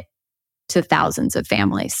multiply it to thousands of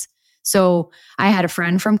families. So I had a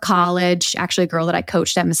friend from college, actually a girl that I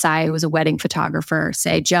coached at Messiah, who was a wedding photographer,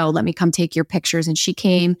 say, Joe, let me come take your pictures. And she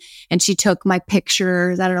came and she took my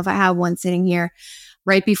pictures. I don't know if I have one sitting here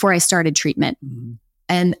right before I started treatment.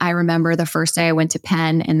 And I remember the first day I went to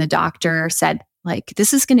Penn and the doctor said, like,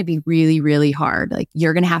 this is going to be really, really hard. Like,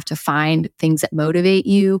 you're going to have to find things that motivate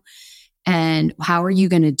you. And how are you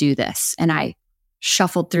going to do this? And I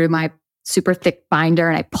shuffled through my super thick binder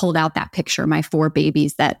and I pulled out that picture of my 4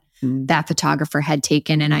 babies that that photographer had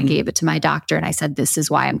taken. And I gave it to my doctor and I said, this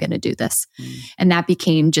is why I'm going to do this. And that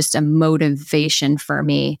became just a motivation for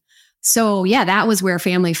me. So yeah, that was where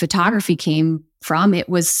family photography came from. It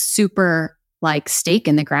was super like stake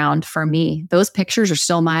in the ground for me. Those pictures are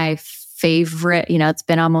still my favorite. It's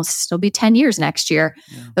been it'll be 10 years next year.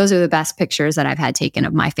 Yeah. Those are the best pictures that I've had taken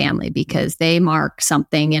of my family because they mark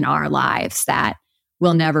something in our lives that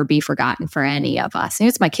will never be forgotten for any of us. And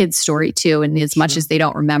it's my kids' story too. And as much as they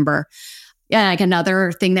don't remember. Yeah, like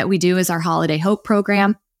another thing that we do is our Holiday Hope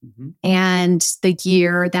program. And the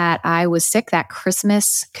year that I was sick, that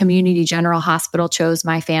Christmas, Community General Hospital chose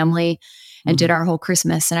my family and did our whole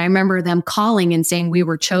Christmas. And I remember them calling and saying we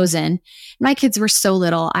were chosen. My kids were so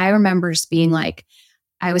little. I remember just being like,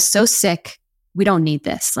 I was so sick. We don't need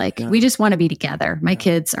this. Like, we just want to be together. My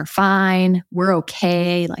kids are fine. We're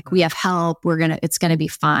okay. Like, we have help. It's going to be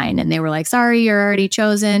fine. And they were like, sorry, you're already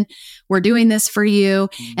chosen. We're doing this for you.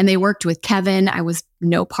 And they worked with Kevin. I was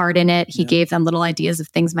no part in it. He gave them little ideas of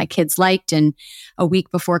things my kids liked. And a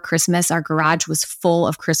week before Christmas, our garage was full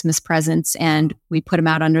of Christmas presents and we put them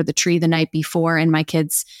out under the tree the night before. And my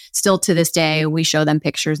kids still to this day, we show them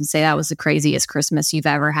pictures and say, that was the craziest Christmas you've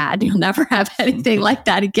ever had. You'll never have anything like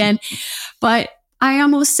that again. But I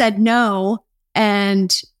almost said no.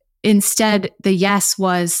 And instead the yes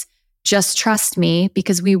was just trust me,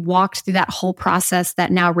 because we walked through that whole process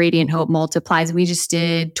that now Radiant Hope multiplies. We just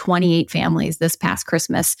did 28 families this past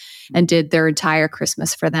Christmas and did their entire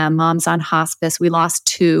Christmas for them. Moms on hospice. We lost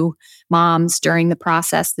 2 moms during the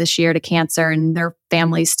process this year to cancer, and their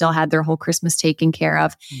families still had their whole Christmas taken care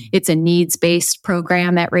of. It's a needs-based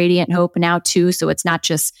program at Radiant Hope now too. So it's not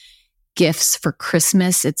just gifts for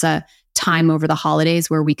Christmas. It's a time over the holidays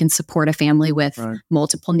where we can support a family with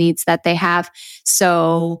multiple needs that they have.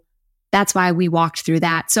 So that's why we walked through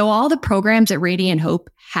that. So all the programs that Radiant Hope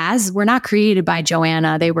has were not created by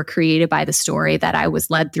Joanna. They were created by the story that I was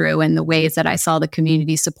led through and the ways that I saw the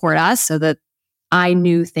community support us, so that I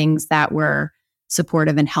knew things that were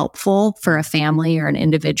supportive and helpful for a family or an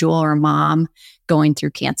individual or a mom going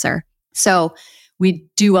through cancer. So we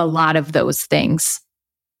do a lot of those things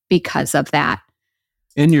because of that.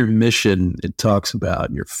 In your mission, it talks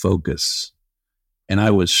about your focus. And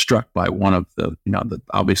I was struck by one of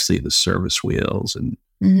obviously the service wheels. And,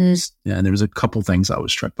 and there was a couple things I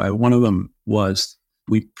was struck by. One of them was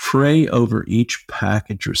we pray over each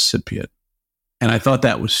package recipient. And I thought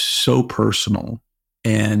that was so personal.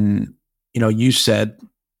 And, you said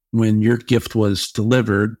when your gift was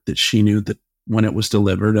delivered that she knew that when it was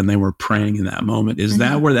delivered and they were praying in that moment. Is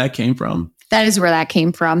that where that came from? That is where that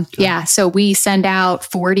came from. Okay. Yeah. So we send out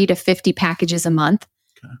 40 to 50 packages a month.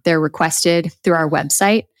 Okay. They're requested through our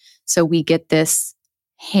website. So we get this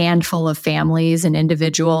handful of families and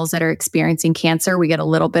individuals that are experiencing cancer. We get a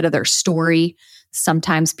little bit of their story.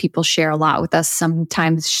 Sometimes people share a lot with us.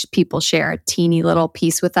 Sometimes people share a teeny little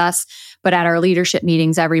piece with us. But at our leadership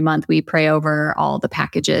meetings every month, we pray over all the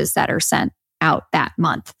packages that are sent out that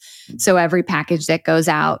month. So every package that goes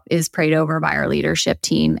out is prayed over by our leadership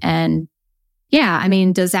team. And yeah,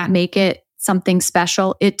 does that make it something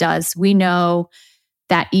special? It does. We know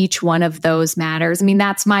that each one of those matters.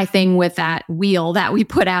 That's my thing with that wheel that we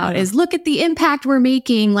put out is look at the impact we're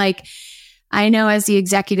making. Like, I know as the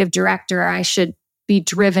executive director, I should be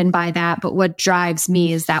driven by that. But what drives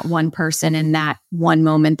me is that one person in that one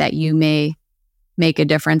moment that you may make a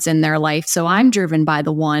difference in their life. So I'm driven by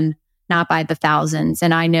the one, not by the thousands.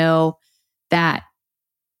 And I know that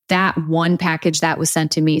that one package that was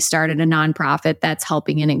sent to me started a nonprofit that's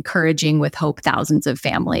helping and encouraging with hope thousands of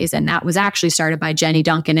families. And that was actually started by Jenny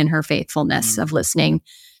Duncan and her faithfulness of listening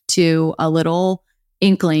to a little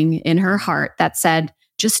inkling in her heart that said,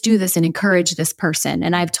 just do this and encourage this person.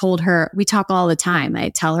 And I've told her, we talk all the time. I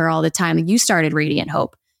tell her all the time, you started Radiant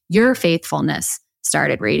Hope. Your faithfulness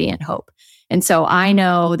started Radiant Hope. And so I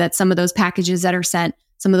know that some of those packages that are sent,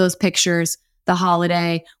 some of those pictures, the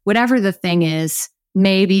holiday, whatever the thing is,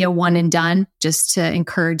 maybe a one and done just to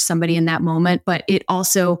encourage somebody in that moment, but it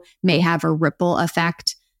also may have a ripple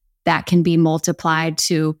effect that can be multiplied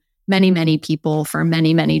to many, many people for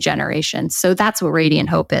many, many generations. So that's what Radiant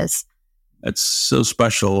Hope is. That's so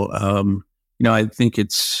special. I think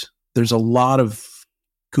there's a lot of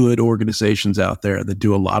good organizations out there that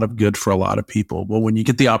do a lot of good for a lot of people. But when you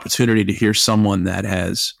get the opportunity to hear someone that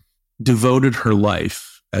has devoted her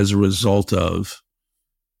life as a result of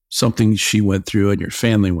something she went through and your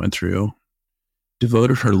family went through,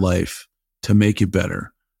 devoted her life to make it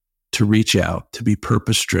better, to reach out, to be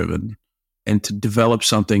purpose-driven, and to develop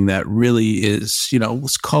something that really is, you can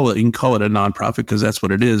call it a nonprofit because that's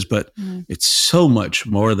what it is, but it's so much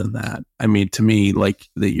more than that. To me, like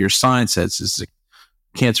your sign says, is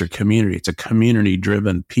a cancer community. It's a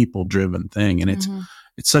community-driven, people-driven thing. And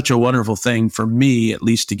it's such a wonderful thing for me, at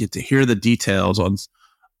least, to get to hear the details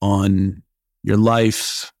on your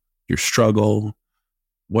life, your struggle,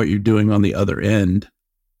 what you're doing on the other end.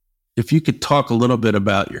 If you could talk a little bit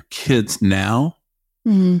about your kids now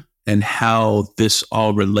and how this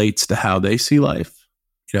all relates to how they see life.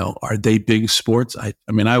 Are they big sports? I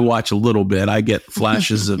watch a little bit. I get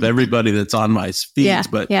flashes of everybody that's on my feeds,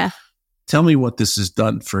 but tell me what this has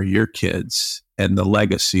done for your kids and the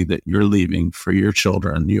legacy that you're leaving for your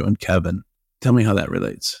children, you and Kevin. Tell me how that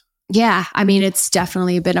relates. Yeah. It's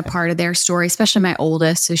definitely been a part of their story, especially my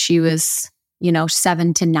oldest. So she was,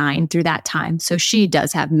 7 to 9 through that time. So she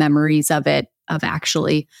does have memories of it, of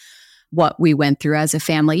actually what we went through as a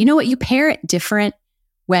family. You know what? You parent different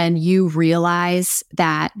when you realize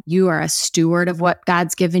that you are a steward of what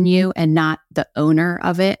God's given you and not the owner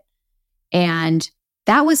of it. And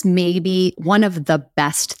that was maybe one of the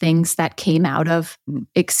best things that came out of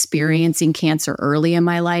experiencing cancer early in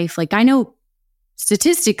my life. Like, I know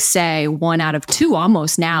statistics say 1 out of 2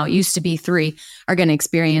 almost now, it used to be 3, are going to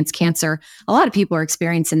experience cancer. A lot of people are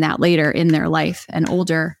experiencing that later in their life and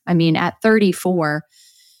older. At 34,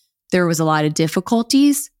 there was a lot of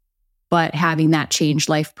difficulties, but having that changed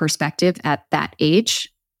life perspective at that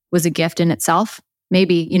age was a gift in itself.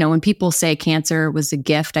 Maybe, when people say cancer was a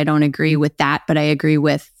gift, I don't agree with that, but I agree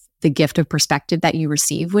with the gift of perspective that you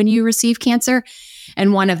receive when you receive cancer.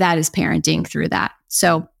 And one of that is parenting through that.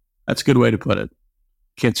 So that's a good way to put it.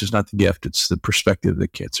 Cancer's not the gift. It's the perspective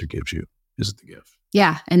that cancer gives you is the gift.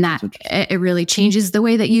 Yeah. And that it really changes the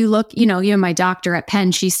way that you look. You and my doctor at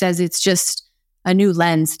Penn, she says it's just a new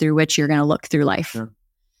lens through which you're going to look through life. Sure.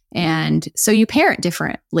 And so you parent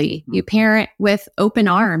differently. You parent with open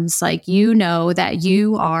arms. Like, that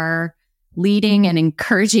you are leading and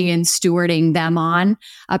encouraging and stewarding them on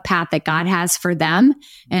a path that God has for them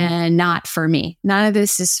and not for me. None of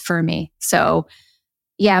this is for me. So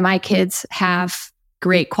yeah, my kids have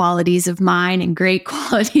great qualities of mine and great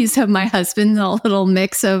qualities of my husband, a little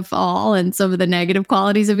mix of all, and some of the negative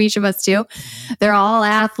qualities of each of us too. They're all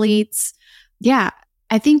athletes. Yeah.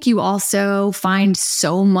 I think you also find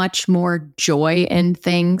so much more joy in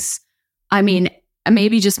things. I mean,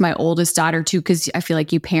 maybe just my oldest daughter too, because I feel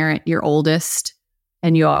like you parent your oldest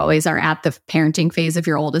and you always are at the parenting phase of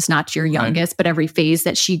your oldest, not your youngest, but every phase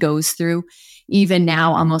that she goes through, even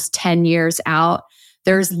now, almost 10 years out,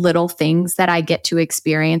 there's little things that I get to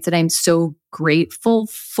experience that I'm so grateful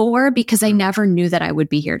for because I never knew that I would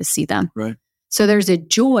be here to see them. Right. So there's a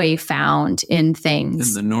joy found in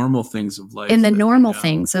things. In the normal things of life.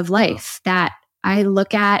 Things of life that I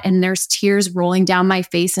look at, and there's tears rolling down my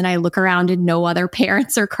face, and I look around and no other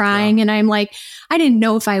parents are crying. And I'm like, I didn't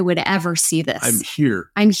know if I would ever see this.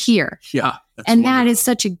 I'm here. Yeah. And that is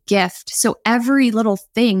such a gift. So every little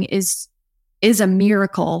thing is a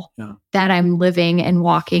miracle that I'm living and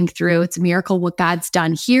walking through. It's a miracle what God's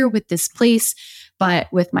done here with this place, but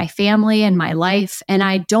with my family and my life. And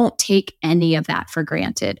I don't take any of that for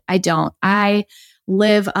granted. I don't. I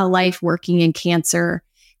live a life working in cancer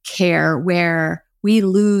care where we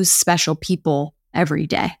lose special people every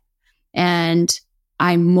day. And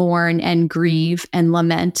I mourn and grieve and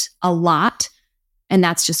lament a lot. And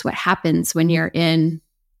that's just what happens when you're in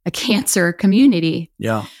a cancer community.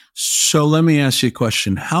 Yeah. So let me ask you a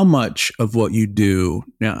question. How much of what you do,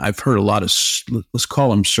 now I've heard a lot of, let's call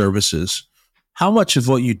them services. How much of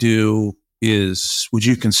what you do would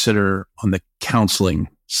you consider on the counseling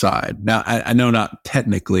side? Now, I know not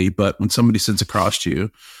technically, but when somebody sits across to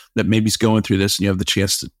you that maybe is going through this and you have the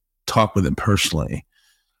chance to talk with them personally,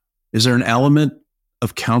 is there an element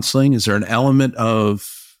of counseling? Is there an element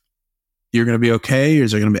of you're going to be okay? Or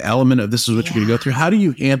is there going to be an element of this is what you're going to go through? How do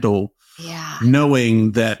you handle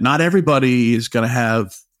knowing that not everybody is going to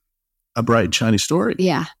have a bright and shiny story?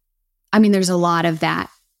 Yeah. I mean, there's a lot of that.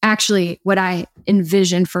 Actually, what I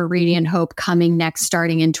envision for Radiant Hope coming next,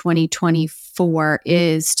 starting in 2024,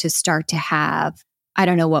 is to start to have, I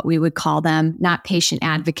don't know what we would call them, not patient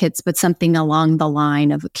advocates, but something along the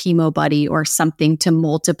line of a chemo buddy or something to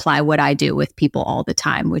multiply what I do with people all the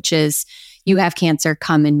time, which is you have cancer,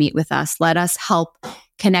 come and meet with us. Let us help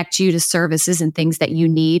connect you to services and things that you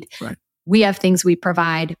need. Right. We have things we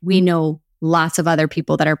provide. We know lots of other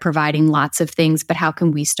people that are providing lots of things, but how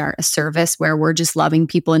can we start a service where we're just loving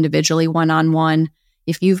people individually, one-on-one?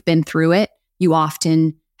 If you've been through it, you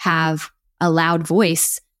often have a loud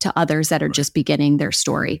voice to others that are just beginning their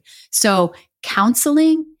story. So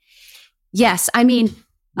counseling, yes. I mean,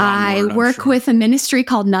 I work with a ministry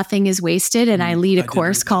called Nothing is Wasted, and I lead a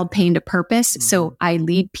course called Pain to Purpose. So I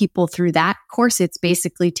lead people through that course. It's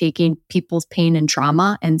basically taking people's pain and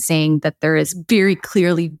trauma and saying that there is very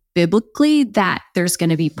clearly biblically that there's going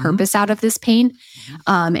to be purpose out of this pain.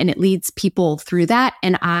 And it leads people through that.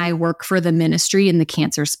 And I work for the ministry in the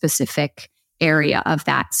cancer specific area of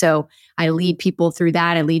that. So I lead people through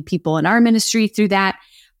that. I lead people in our ministry through that.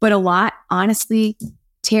 But a lot, honestly,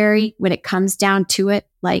 Terry, when it comes down to it,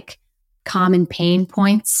 like common pain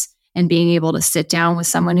points and being able to sit down with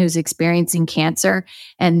someone who's experiencing cancer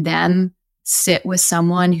and them sit with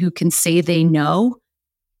someone who can say they know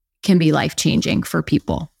can be life-changing for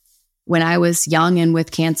people. When I was young and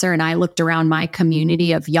with cancer and I looked around my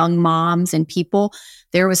community of young moms and people,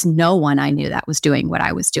 there was no one I knew that was doing what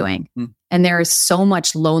I was doing. And there is so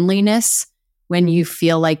much loneliness when you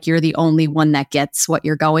feel like you're the only one that gets what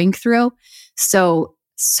you're going through. So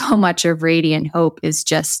much of Radiant Hope is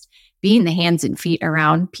just being the hands and feet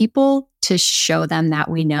around people to show them that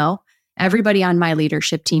we know. Everybody on my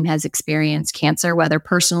leadership team has experienced cancer, whether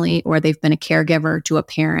personally or they've been a caregiver to a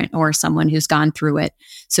parent or someone who's gone through it.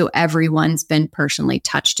 So everyone's been personally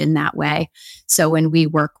touched in that way. So when we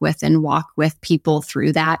work with and walk with people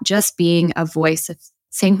through that, just being a voice of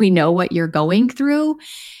saying we know what you're going through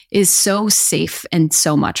is so safe and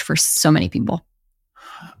so much for so many people.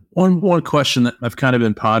 One question that I've kind of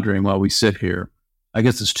been pondering while we sit here, I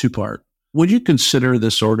guess it's two-part. Would you consider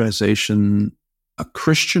this organization a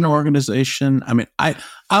Christian organization? I mean, I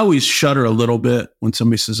always shudder a little bit when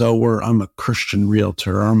somebody says, I'm a Christian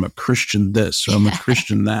realtor, or I'm a Christian this, or I'm a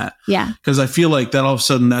Christian that. Yeah. Because I feel like that all of a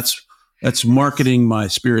sudden that's marketing my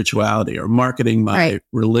spirituality or marketing my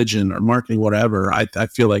religion or marketing whatever. I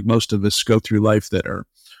feel like most of us go through life that are,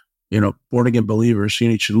 born again believers.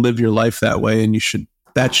 You should live your life that way, and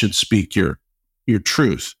that should speak your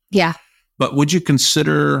truth. Yeah. But would you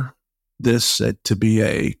consider this to be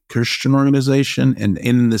a Christian organization? And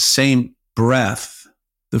in the same breath,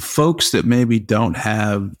 the folks that maybe don't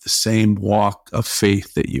have the same walk of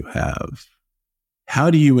faith that you have, how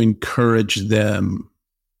do you encourage them?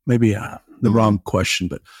 Maybe the wrong question,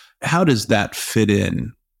 but how does that fit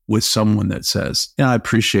in with someone that says, I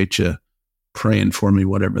appreciate you praying for me,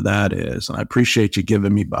 whatever that is, and I appreciate you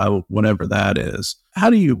giving me Bible, whatever that is. How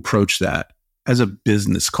do you approach that as a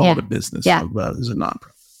business, call it a business, as a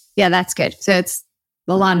nonprofit? Yeah, that's good. So it's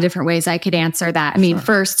a lot of different ways I could answer that. I mean,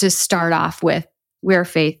 first, to start off with, we're a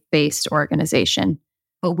faith-based organization,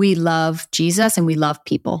 but we love Jesus and we love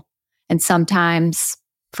people. And sometimes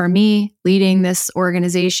for me, leading this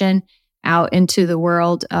organization out into the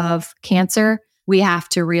world of cancer, we have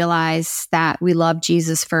to realize that we love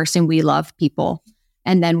Jesus first and we love people.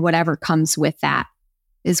 And then whatever comes with that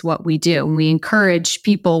is what we do. And we encourage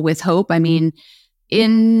people with hope. I mean,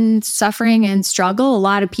 in suffering and struggle, a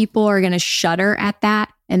lot of people are going to shudder at that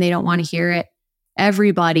and they don't want to hear it.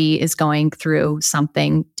 Everybody is going through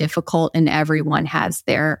something difficult and everyone has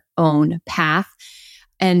their own path.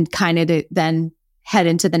 And kind of to then head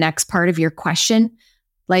into the next part of your question,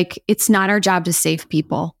 like, it's not our job to save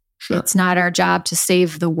people. Sure. It's not our job to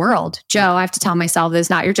save the world. Joe, I have to tell myself that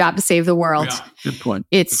it's not your job to save the world. Yeah, good point.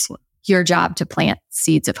 It's your job to plant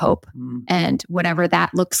seeds of hope. And whatever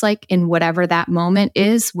that looks like in whatever that moment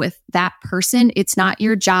is with that person, it's not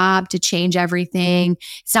your job to change everything.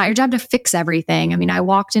 It's not your job to fix everything. I mean, I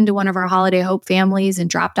walked into one of our Holiday Hope families and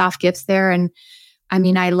dropped off gifts there. And I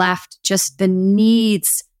mean, I left just the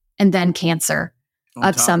needs and then cancer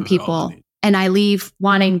of some people. And I leave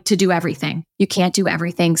wanting to do everything. You can't do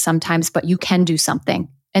everything sometimes, but you can do something.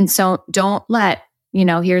 And so don't let,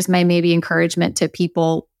 here's my maybe encouragement to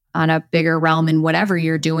people on a bigger realm in whatever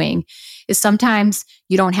you're doing, is sometimes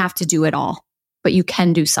you don't have to do it all, but you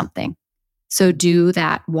can do something. So do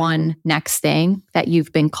that one next thing that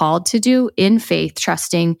you've been called to do in faith,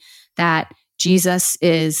 trusting that Jesus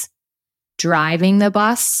is driving the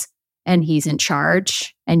bus and he's in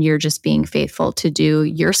charge, and you're just being faithful to do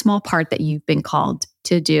your small part that you've been called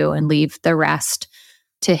to do and leave the rest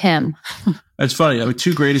to him. That's funny. I mean,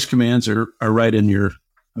 2 greatest commands are right in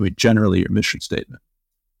generally your mission statement.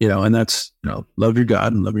 And that's, love your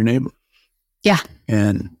God and love your neighbor. Yeah.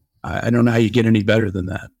 And I don't know how you get any better than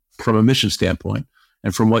that from a mission standpoint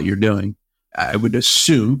and from what you're doing. I would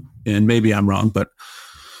assume, and maybe I'm wrong, but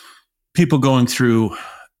people going through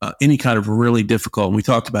any kind of really difficult, and we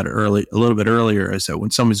talked about it a little bit earlier, is that when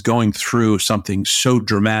someone's going through something so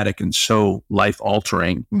dramatic and so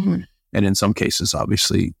life-altering, and in some cases,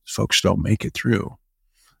 obviously, folks don't make it through,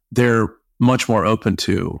 they're much more open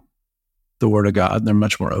to the Word of God. They're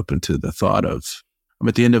much more open to the thought of, I'm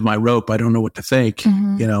at the end of my rope. I don't know what to think,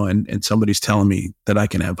 and somebody's telling me that I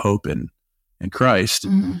can have hope in Christ.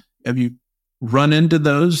 Have you run into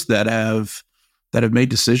those that have made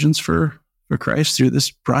decisions for Christ through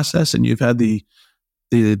this process, and you've had the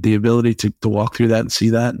ability to walk through that and see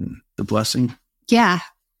that and the blessing? Yeah,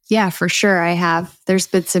 for sure. I have. There's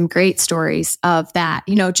been some great stories of that,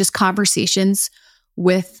 just conversations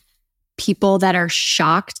with people that are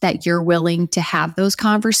shocked that you're willing to have those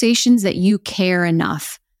conversations, that you care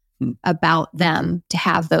enough about them to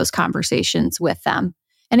have those conversations with them.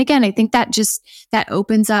 And again, I think that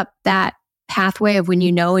opens up that pathway of when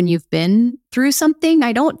and you've been through something.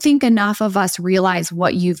 I don't think enough of us realize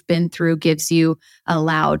what you've been through gives you a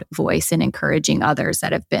loud voice in encouraging others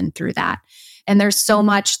that have been through that. And there's so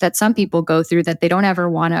much that some people go through that they don't ever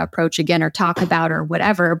want to approach again or talk about or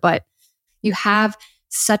whatever, but you have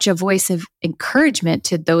such a voice of encouragement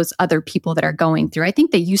to those other people that are going through. I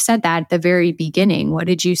think that you said that at the very beginning. What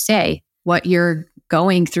did you say? What you're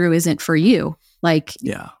going through isn't for you.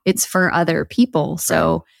 It's for other people.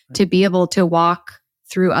 So to be able to walk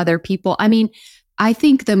through other people, I mean, I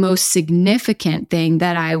think the most significant thing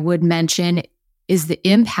that I would mention is the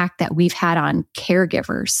impact that we've had on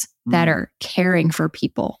caregivers that are caring for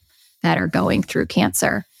people that are going through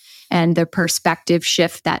cancer, and the perspective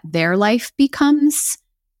shift that their life becomes.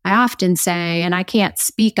 I often say, and I can't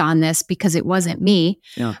speak on this because it wasn't me,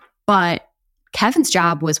 but Kevin's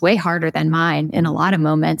job was way harder than mine in a lot of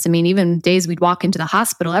moments. I mean, even days we'd walk into the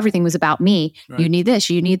hospital, everything was about me. Right. You need this,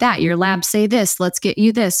 you need that. Your labs say this, let's get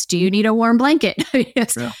you this. Do you need a warm blanket?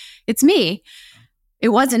 It's me. It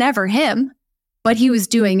wasn't ever him, but he was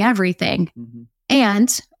doing everything.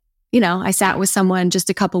 And, I sat with someone just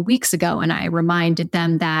a couple weeks ago and I reminded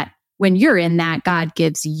them that when you're in that, God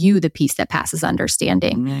gives you the peace that passes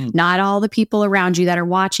understanding. Not all the people around you that are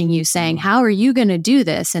watching you saying, how are you going to do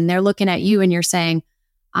this? And they're looking at you and you're saying,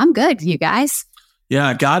 I'm good, you guys.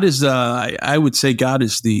 Yeah, God is, I would say God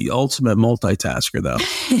is the ultimate multitasker, though.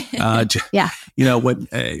 Yeah.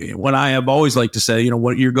 What I have always liked to say,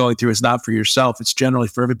 what you're going through is not for yourself. It's generally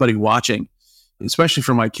for everybody watching, especially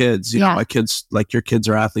for my kids. My kids, like your kids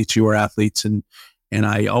are athletes, you are athletes. And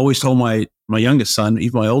I always told my youngest son,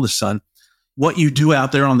 even my oldest son, what you do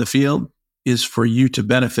out there on the field is for you to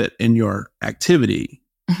benefit in your activity.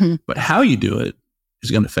 Mm-hmm. But how you do it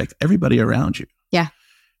is going to affect everybody around you. Yeah.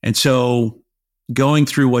 And so going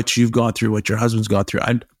through what you've gone through, what your husband's gone through,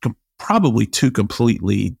 probably two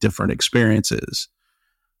completely different experiences.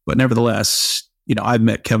 But nevertheless, I've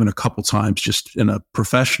met Kevin a couple times just in a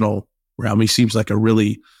professional realm. He seems like a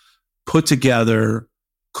really put together,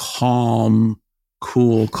 calm,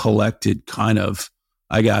 cool, collected kind of,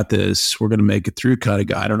 I got this, we're going to make it through kind of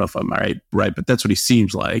guy. I don't know if I'm right, but that's what he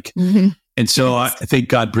seems like. Mm-hmm. And so I think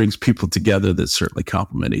God brings people together that certainly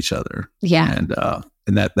complement each other. Yeah.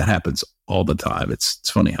 And that happens all the time. It's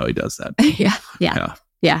funny how he does that.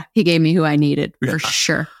 Yeah. He gave me who I needed for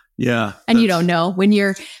sure. Yeah. And you don't know when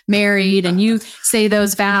you're married and you say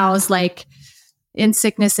those vows, like in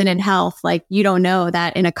sickness and in health, like you don't know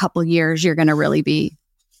that in a couple years, you're going to really be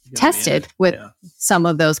tested with some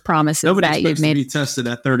of those promises that you've made. To be tested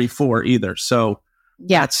at 34 either. So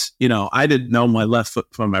that's, I didn't know my left foot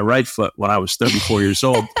from my right foot when I was 34 years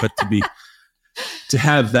old, but to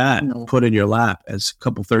have that put in your lap as a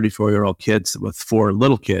couple 34-year-old kids with 4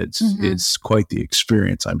 little kids is quite the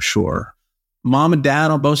experience, I'm sure. Mom and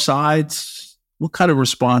dad on both sides, what kind of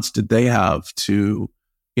response did they have to,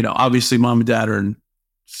 obviously mom and dad are in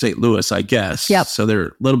St. Louis, I guess. Yep. So they're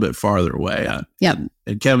a little bit farther away. Yep.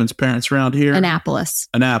 And Kevin's parents around here? Annapolis.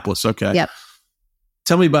 Okay. Yep.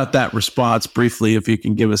 Tell me about that response briefly, if you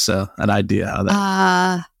can give us an idea how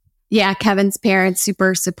that. Yeah, Kevin's parents,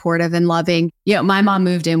 super supportive and loving. My mom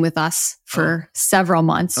moved in with us for several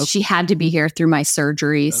months. Okay. She had to be here through my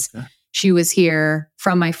surgeries. Okay. She was here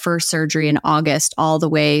from my first surgery in August all the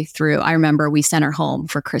way through. I remember we sent her home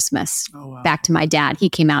for Christmas back to my dad. He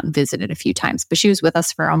came out and visited a few times, but she was with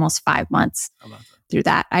us for almost 5 months through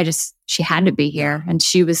that. She had to be here. And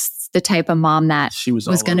she was the type of mom that she was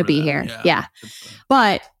going to be here. Yeah.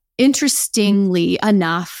 But interestingly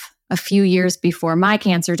enough, a few years before my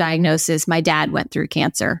cancer diagnosis, my dad went through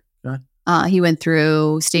cancer. Okay. He went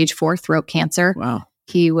through stage 4 throat cancer. Wow.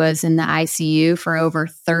 He was in the ICU for over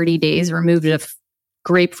 30 days, removed a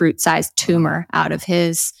grapefruit-sized tumor out of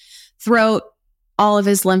his throat, all of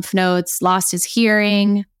his lymph nodes, lost his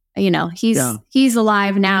hearing. He's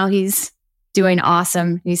alive now. He's doing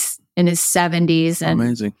awesome. He's in his 70s and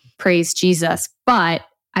amazing. Praise Jesus. But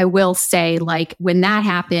I will say, like, when that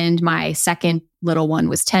happened, my second little one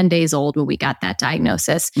was 10 days old when we got that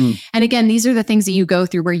diagnosis. And again, these are the things that you go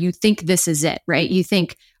through where you think this is it, right? You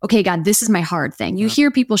think, okay, God, this is my hard thing. You hear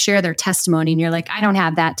people share their testimony and you're like, I don't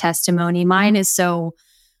have that testimony. Mine is so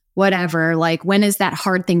whatever. Like, when is that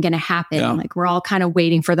hard thing going to happen? Yeah. Like, we're all kind of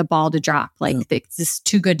waiting for the ball to drop. Like, this is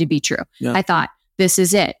too good to be true. Yeah. I thought, this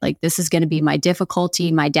is it. Like, this is going to be my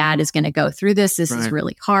difficulty. My dad is going to go through this. This is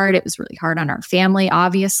really hard. It was really hard on our family,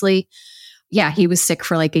 obviously. Yeah, he was sick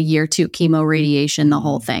for like a year too, chemo, radiation, the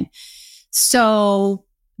whole thing. So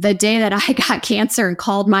the day that I got cancer and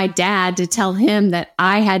called my dad to tell him that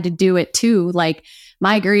I had to do it too, like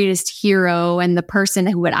my greatest hero and the person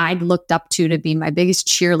who I'd looked up to be my biggest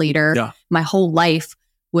cheerleader my whole life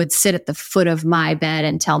would sit at the foot of my bed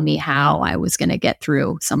and tell me how I was going to get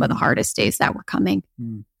through some of the hardest days that were coming.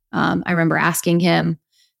 I remember asking him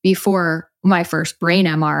before my first brain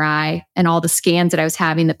MRI and all the scans that I was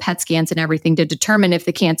having, the PET scans and everything, to determine if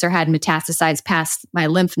the cancer had metastasized past my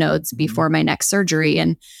lymph nodes before my next surgery.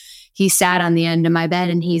 And he sat on the end of my bed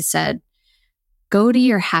and he said, go to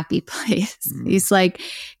your happy place. He's like,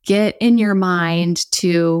 get in your mind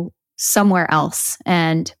to somewhere else.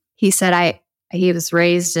 And he said, he was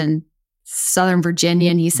raised in Southern Virginia.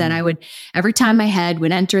 And he said, every time my head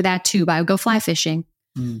would enter that tube, I would go fly fishing.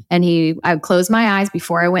 And I would close my eyes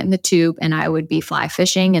before I went in the tube and I would be fly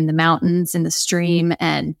fishing in the mountains, in the stream.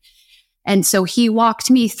 And so he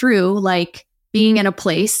walked me through like being in a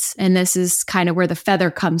place, and this is kind of where the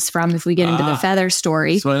feather comes from. If we get into the feather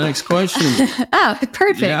story. That's my next question. Oh,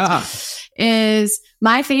 perfect. Yeah. Is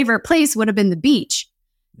my favorite place would have been the beach.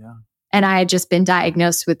 Yeah. And I had just been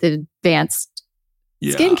diagnosed with advanced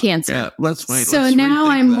skin cancer. Yeah, let's wait. So now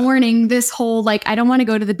I'm mourning this whole, like, I don't want to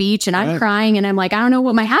go to the beach and I'm crying and I'm like, I don't know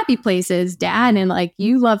what my happy place is, Dad. And like,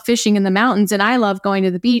 you love fishing in the mountains and I love going to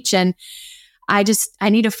the beach. And I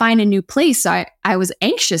need to find a new place. So I was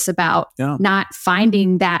anxious about not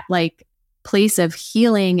finding that like place of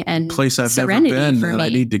healing and place I've serenity never been for that me. I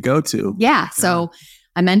need to go to. Yeah. So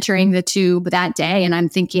I'm entering the tube that day and I'm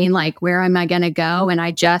thinking like, where am I going to go? And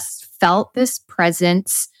I just felt this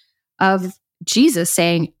presence of Jesus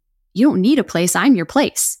saying, you don't need a place. I'm your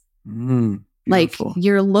place. Like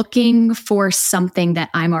you're looking for something that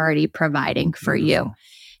I'm already providing for you.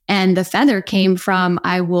 And the feather came from,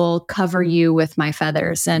 I will cover you with my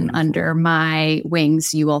feathers and under my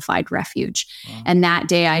wings, you will find refuge. Wow. And that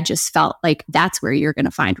day I just felt like that's where you're going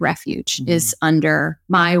to find refuge is under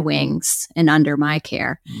my wings and under my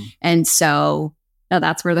care. And so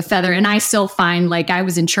that's where the feather, and I still find like I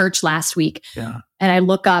was in church last week and I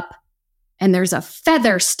look up and there's a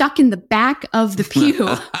feather stuck in the back of the pew.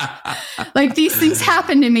 Like these things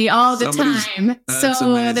happen to me all the time. So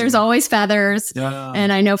amazing. There's always feathers. Yeah.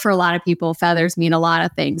 And I know for a lot of people, feathers mean a lot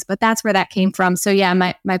of things, but that's where that came from. So yeah,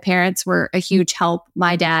 my parents were a huge help.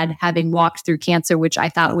 My dad, having walked through cancer, which I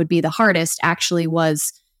thought would be the hardest, actually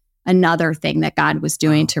was another thing that God was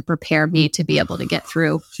doing to prepare me to be able to get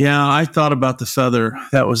through. Yeah, I thought about the feather.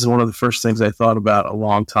 That was one of the first things I thought about a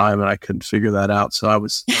long time, and I couldn't figure that out. So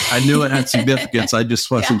I knew it had significance. I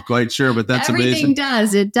just wasn't quite sure, but that's amazing.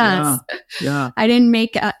 It does. Yeah. I didn't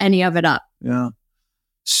make any of it up. Yeah.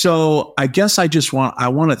 So I guess I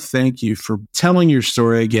want to thank you for telling your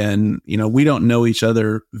story again. You know, we don't know each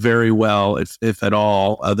other very well, if at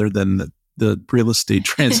all, other than the real estate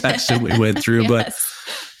transaction we went through, but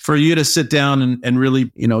for you to sit down and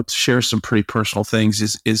really, share some pretty personal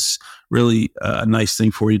things is really a nice thing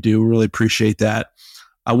for you to do. Really appreciate that.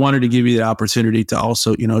 I wanted to give you the opportunity to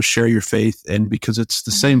also, share your faith, and because it's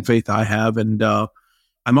the same faith I have. And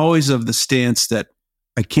I'm always of the stance that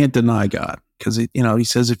I can't deny God, because he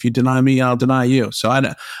says, if you deny me, I'll deny you. So I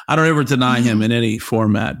don't ever deny him in any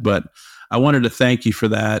format, but I wanted to thank you for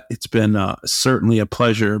that. It's been certainly a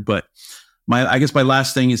pleasure, but I guess my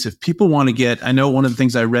last thing is, if people want to get, I know one of the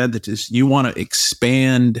things I read that is you want to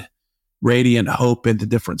expand Radiant Hope into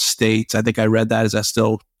different states. I think I read that. Is that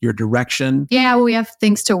still your direction? Yeah, we have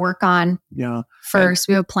things to work on. Yeah. First,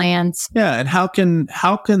 we have plans. Yeah. And how can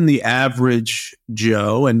the average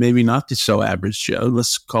Joe, and maybe not the so average Joe,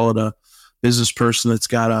 let's call it a business person that's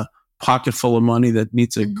got a pocket full of money that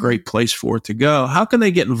needs a great place for it to go, how can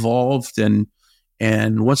they get involved, and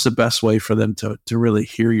what's the best way for them to really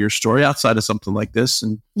hear your story outside of something like this,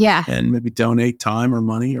 and maybe donate time or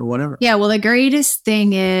money or whatever? Yeah, well, the greatest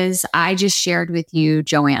thing is I just shared with you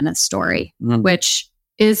Joanna's story, which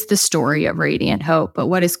is the story of Radiant Hope. But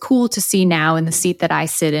what is cool to see now in the seat that I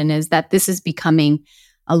sit in is that this is becoming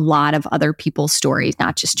a lot of other people's stories,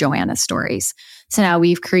 not just Joanna's stories. So now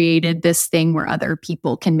we've created this thing where other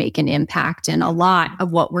people can make an impact. And a lot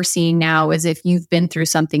of what we're seeing now is, if you've been through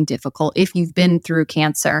something difficult, if you've been through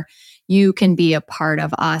cancer, you can be a part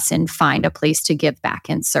of us and find a place to give back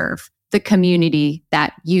and serve the community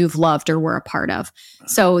that you've loved or were a part of.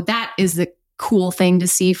 So that is the cool thing to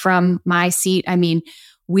see from my seat. I mean,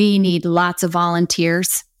 we need lots of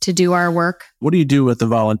volunteers to do our work. What do you do with the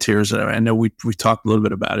volunteers? I know we talked a little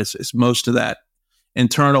bit about it. Is most of that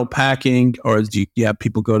internal packing, or do you have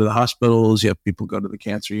people go to the hospitals? You have people go to the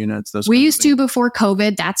cancer units? We used to before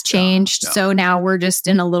COVID. That's changed. Yeah. So now we're just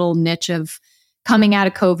in a little niche of coming out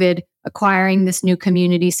of COVID, acquiring this new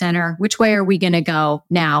community center. Which way are we going to go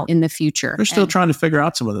now in the future? We're still trying to figure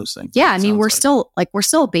out some of those things. Yeah. I mean, we're still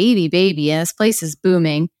a baby, and this place is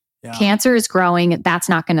booming. Yeah. Cancer is growing. That's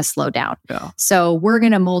not going to slow down. Yeah. So we're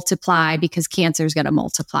going to multiply because cancer is going to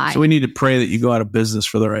multiply. So we need to pray that you go out of business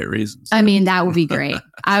for the right reasons. I mean, that would be great.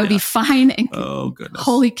 I would be fine and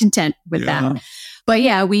wholly content with that. But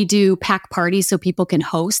yeah, we do pack parties so people can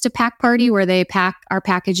host a pack party where they pack our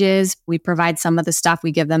packages. We provide some of the stuff.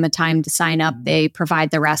 We give them a time to sign up. They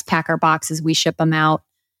provide the rest, pack our boxes. We ship them out.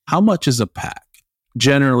 How much is a pack?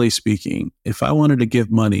 Generally speaking, if I wanted to give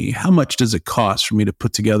money, how much does it cost for me to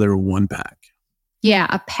put together one pack? Yeah,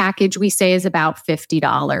 a package we say is about $50.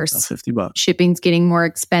 $50. Shipping's getting more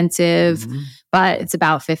expensive, but it's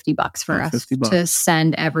about $50 for us to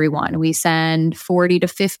send everyone. We send 40 to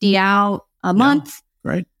 50 out a month.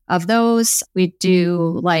 Right. Of those, we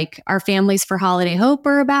do our families for Holiday Hope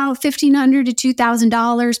are about $1,500 to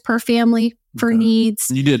 $2,000 per family for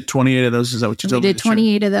needs. You did 28 of those. Is that what you told me? We did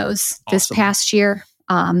 28 of those this past year.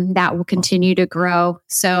 That will continue to grow.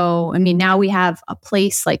 So, I mean, now we have a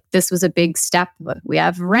place, this was a big step. We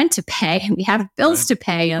have rent to pay. We have bills to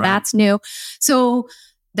pay. And that's new. So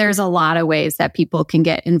there's a lot of ways that people can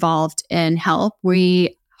get involved and help.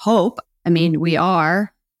 We hope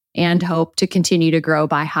to continue to grow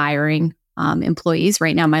by hiring employees.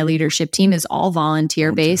 Right now, my leadership team is all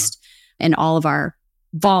volunteer based, and all of our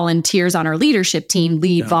volunteers on our leadership team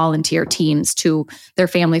lead volunteer teams to their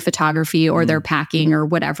family photography or their packing or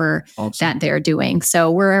whatever that they're doing.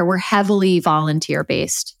 So we're heavily volunteer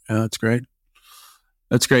based. Yeah, that's great.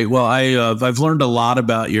 That's great. Well, I've learned a lot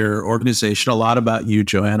about your organization, a lot about you,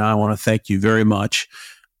 Joanna. I want to thank you very much.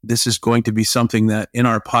 This is going to be something that in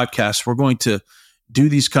our podcast, we're going to do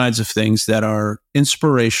these kinds of things that are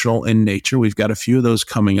inspirational in nature. We've got a few of those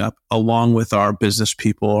coming up, along with our business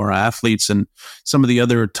people, our athletes, and some of the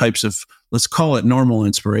other types of, let's call it normal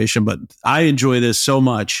inspiration. But I enjoy this so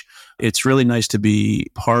much. It's really nice to be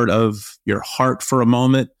part of your heart for a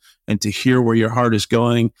moment and to hear where your heart is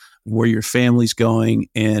going, where your family's going,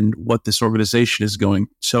 and what this organization is going.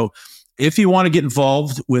 So if you want to get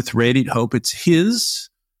involved with Radiant Hope, it's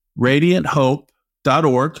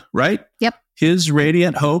hisradianthope.org, right? Yep.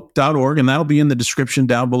 hisradianthope.org, and that'll be in the description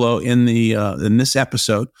down below in this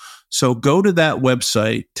episode. So go to that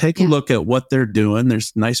website, take a look at what they're doing.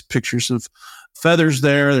 There's nice pictures of feathers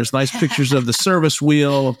there. There's nice pictures of the service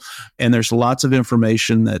wheel, and there's lots of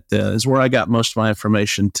information that is where I got most of my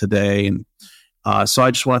information today. And so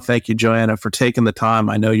I just want to thank you, Joanna, for taking the time.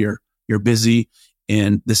 I know you're busy,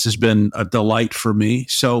 and this has been a delight for me.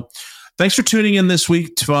 So thanks for tuning in this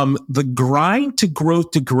week from the grind to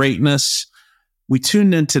growth to greatness. We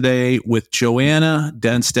tuned in today with Joanna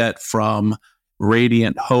Dennstaedt from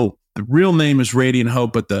Radiant Hope. The real name is Radiant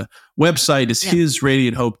Hope, but the website is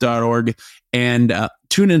hisradianthope.org. And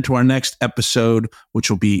tune into our next episode, which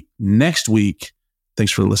will be next week.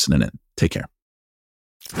 Thanks for listening in. Take care.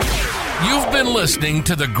 You've been listening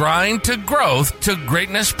to the Grind to Growth to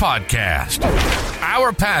Greatness podcast.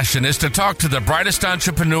 Our passion is to talk to the brightest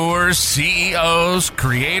entrepreneurs, CEOs,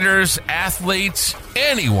 creators, athletes,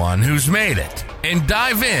 anyone who's made it, and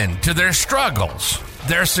dive into their struggles,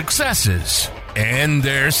 their successes, and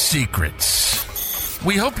their secrets.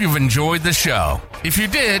 We hope you've enjoyed the show. If you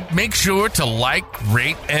did, make sure to like,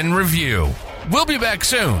 rate, and review. We'll be back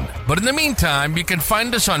soon, but in the meantime, you can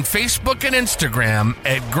find us on Facebook and Instagram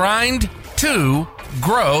at Grind to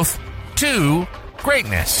Growth to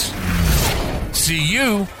Greatness. See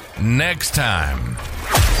you next time.